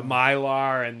yeah. Oh the my.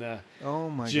 mylar and the Oh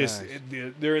my just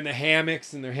gosh. they're in the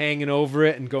hammocks and they're hanging over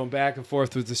it and going back and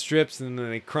forth with the strips, and then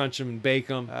they crunch them and bake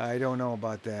them. I don't know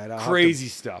about that. I'll have to- Crazy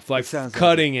stuff, like sounds like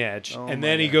cutting edge. Oh And my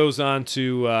then he God. goes on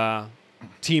to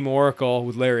Team Oracle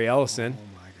with Larry Ellison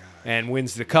Oh my gosh. and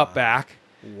wins the cup back.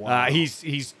 Wow.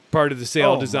 He's part of the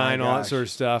sail Oh, my design, all that gosh. sort of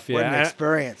stuff. What an Yeah,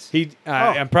 experience.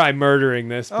 I'm probably murdering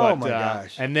this, but Oh, my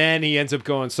gosh. and then he ends up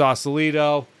going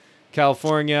Sausalito,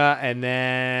 California, and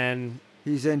then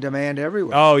He's in demand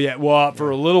everywhere. oh yeah, well for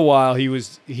a little while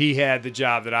he had the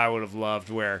job that I would have loved,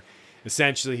 where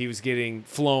essentially he was getting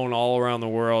flown all around the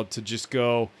world to just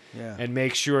go Yeah. and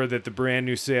make sure that the brand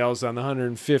new sails on the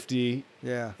 150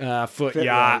 Yeah. foot Fit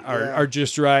yacht right, yeah. are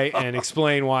just right, and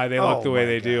explain why they look Oh, the way my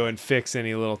they do, God. and fix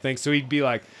any little thing. So he'd be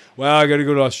like, well, I got to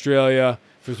go to Australia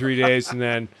for 3 days and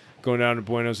then going down to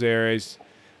Buenos Aires,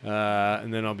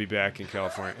 and then I'll be back in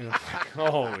California. And I'm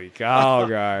like, holy cow,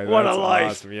 guy. What a that's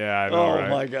life. Awesome. Yeah, I know, Oh right?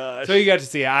 my gosh. So you got to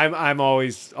see it. I'm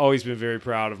always been very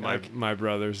proud of my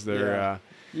brothers. They're Yeah.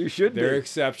 You should they're be.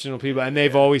 exceptional people, and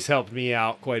they've always helped me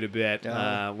out quite a bit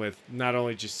Yeah. with not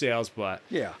only just sales, but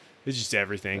Yeah. it's just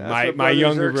everything. That's My what my brothers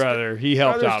younger are brother, he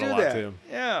helped Brothers out a do lot that. too.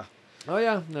 Yeah. Oh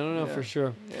yeah, no, Yeah. for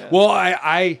sure. Yeah. Well,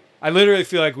 I literally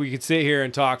feel like we could sit here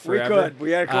and talk We forever. could.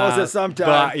 We had to close this sometime.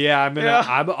 But yeah, Yeah.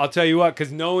 I'll tell you what,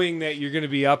 because knowing that you're gonna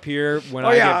be up here when Oh,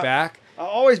 I yeah. get back. I'll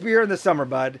always be here in the summer,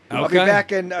 bud. I'll be Okay.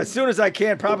 back in as soon as I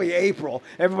can, probably April.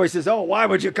 Everybody says, "Oh, why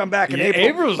would you come back in Yeah, April?"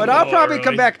 April's but a I'll little probably early.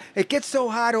 come back. It gets so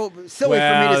hot, silly for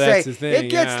Well, me to that's say. the thing, It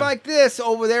gets yeah. like this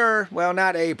over there. Well,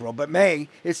 not April, but May.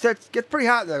 It gets pretty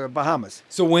hot in the Bahamas.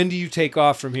 So when do you take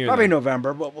off from here? Probably then?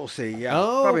 November, but we'll see. Yeah,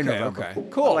 Oh, probably okay, November. okay,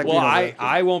 cool. like Well, November.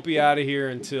 I won't be out of here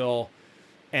until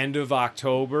end of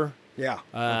October. Yeah.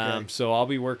 Okay. So I'll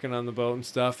be working on the boat and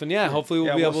stuff, and yeah, hopefully we'll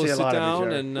Yeah, be able see to a sit lot of you,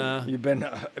 down Jared. and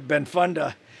You've been fun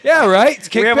to. yeah, right. It's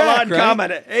kick We have back, a lot in right?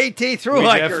 common. AT through We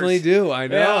hikers. definitely do. I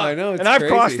know. Yeah. I know. It's and I've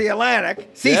crossed crazy. the Atlantic,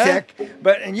 seasick,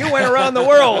 and you went around the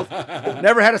world.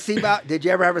 Never had a seabout. Did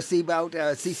you ever have a seabout,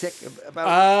 seasick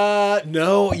about?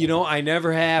 No, I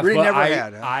never have. Really but never I,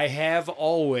 had, huh? I have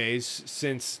always,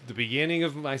 since the beginning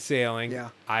of my sailing, Yeah.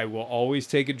 I will always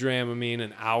take a Dramamine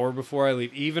an hour before I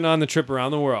leave, even on the trip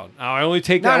around the world. Now, I only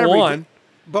take Not that every one. day,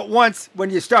 but once when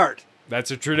you start. That's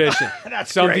a tradition.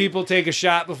 That's Some great. people take a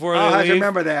shot before I'll they have leave. to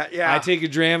remember that. Yeah. I take a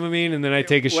Dramamine and then I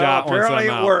take a well, shot once apparently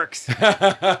I'm it out. works.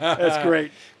 That's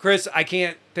great. Chris, I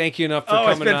can't thank you enough for Oh,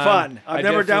 coming it's been on. fun. I've I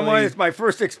never done one. definitely- It's my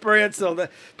first experience, so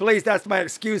please, that's my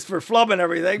excuse for flubbing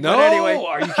everything. No, but anyway,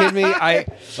 are you kidding me? I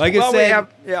like well, I we said,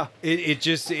 have, yeah.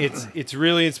 it's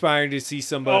really inspiring to see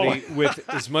somebody with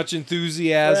as much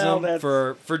enthusiasm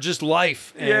Well, for just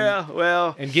life. And, Yeah,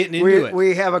 well, and getting into it.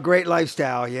 We have a great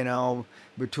lifestyle,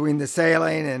 between the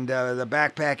sailing and the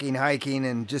backpacking, hiking,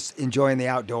 and just enjoying the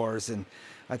outdoors. And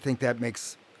I think that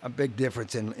makes a big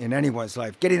difference in anyone's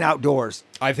life. Getting outdoors,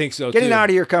 I think so getting too. out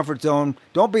of your comfort zone.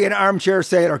 Don't be an armchair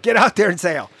sailor. Get out there and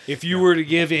sail. If you were to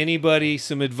give anybody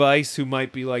some advice who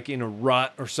might be like in a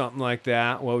rut or something like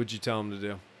that, what would you tell them to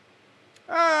do?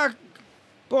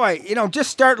 Boy, just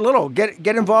start little. Get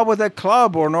involved with a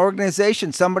club or an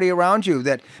organization, somebody around you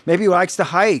that maybe likes to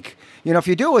hike. If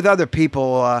you do it with other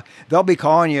people, they'll be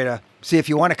calling you to see if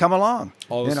you want to come along.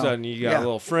 All of a sudden, you got yeah. a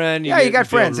little friend. Yeah, you got build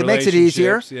friends. It makes it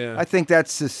easier. relationships, Yeah. I think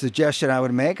that's the suggestion I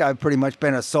would make. I've pretty much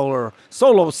been a solo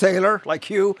sailor like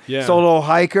you, Yeah. solo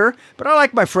hiker. But I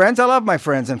like my friends. I love my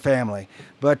friends and family.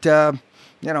 But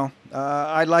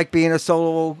I like being a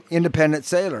solo independent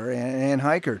sailor and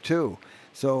hiker too.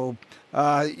 So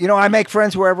I make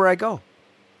friends wherever I go.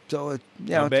 So I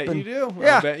bet you do.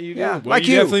 Yeah, I bet you do. Yeah, Well, like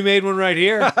you you. definitely made one right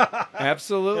here.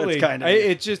 Absolutely. That's kind of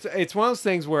it's one of those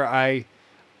things where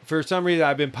for some reason,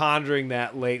 I've been pondering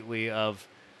that lately of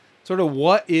sort of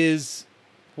what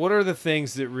are the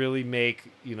things that really make,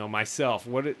 myself,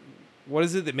 what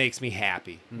is it that makes me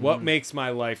happy? Mm-hmm. What makes my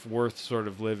life worth sort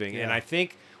of living? And Yeah. I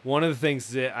think one of the things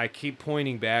that I keep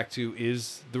pointing back to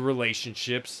is the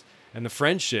relationships and the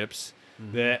friendships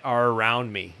that are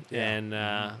around me. Mm-hmm.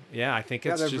 Yeah. And I think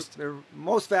it's they're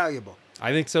most valuable.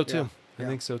 I think so too. Yeah. I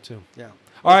think so too. Yeah.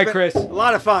 All right, It's been Chris. A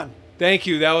lot of fun. Thank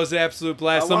you. That was an absolute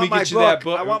blast. Let me my get you that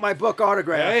book. I want my book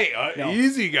autographed. Hey, No.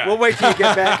 easy guy. We'll wait till you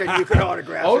get back and you can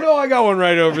autograph Oh it. no, I got one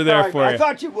right over there for I you.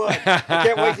 thought you would. I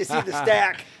can't wait to see the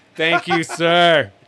stack. Thank you, sir.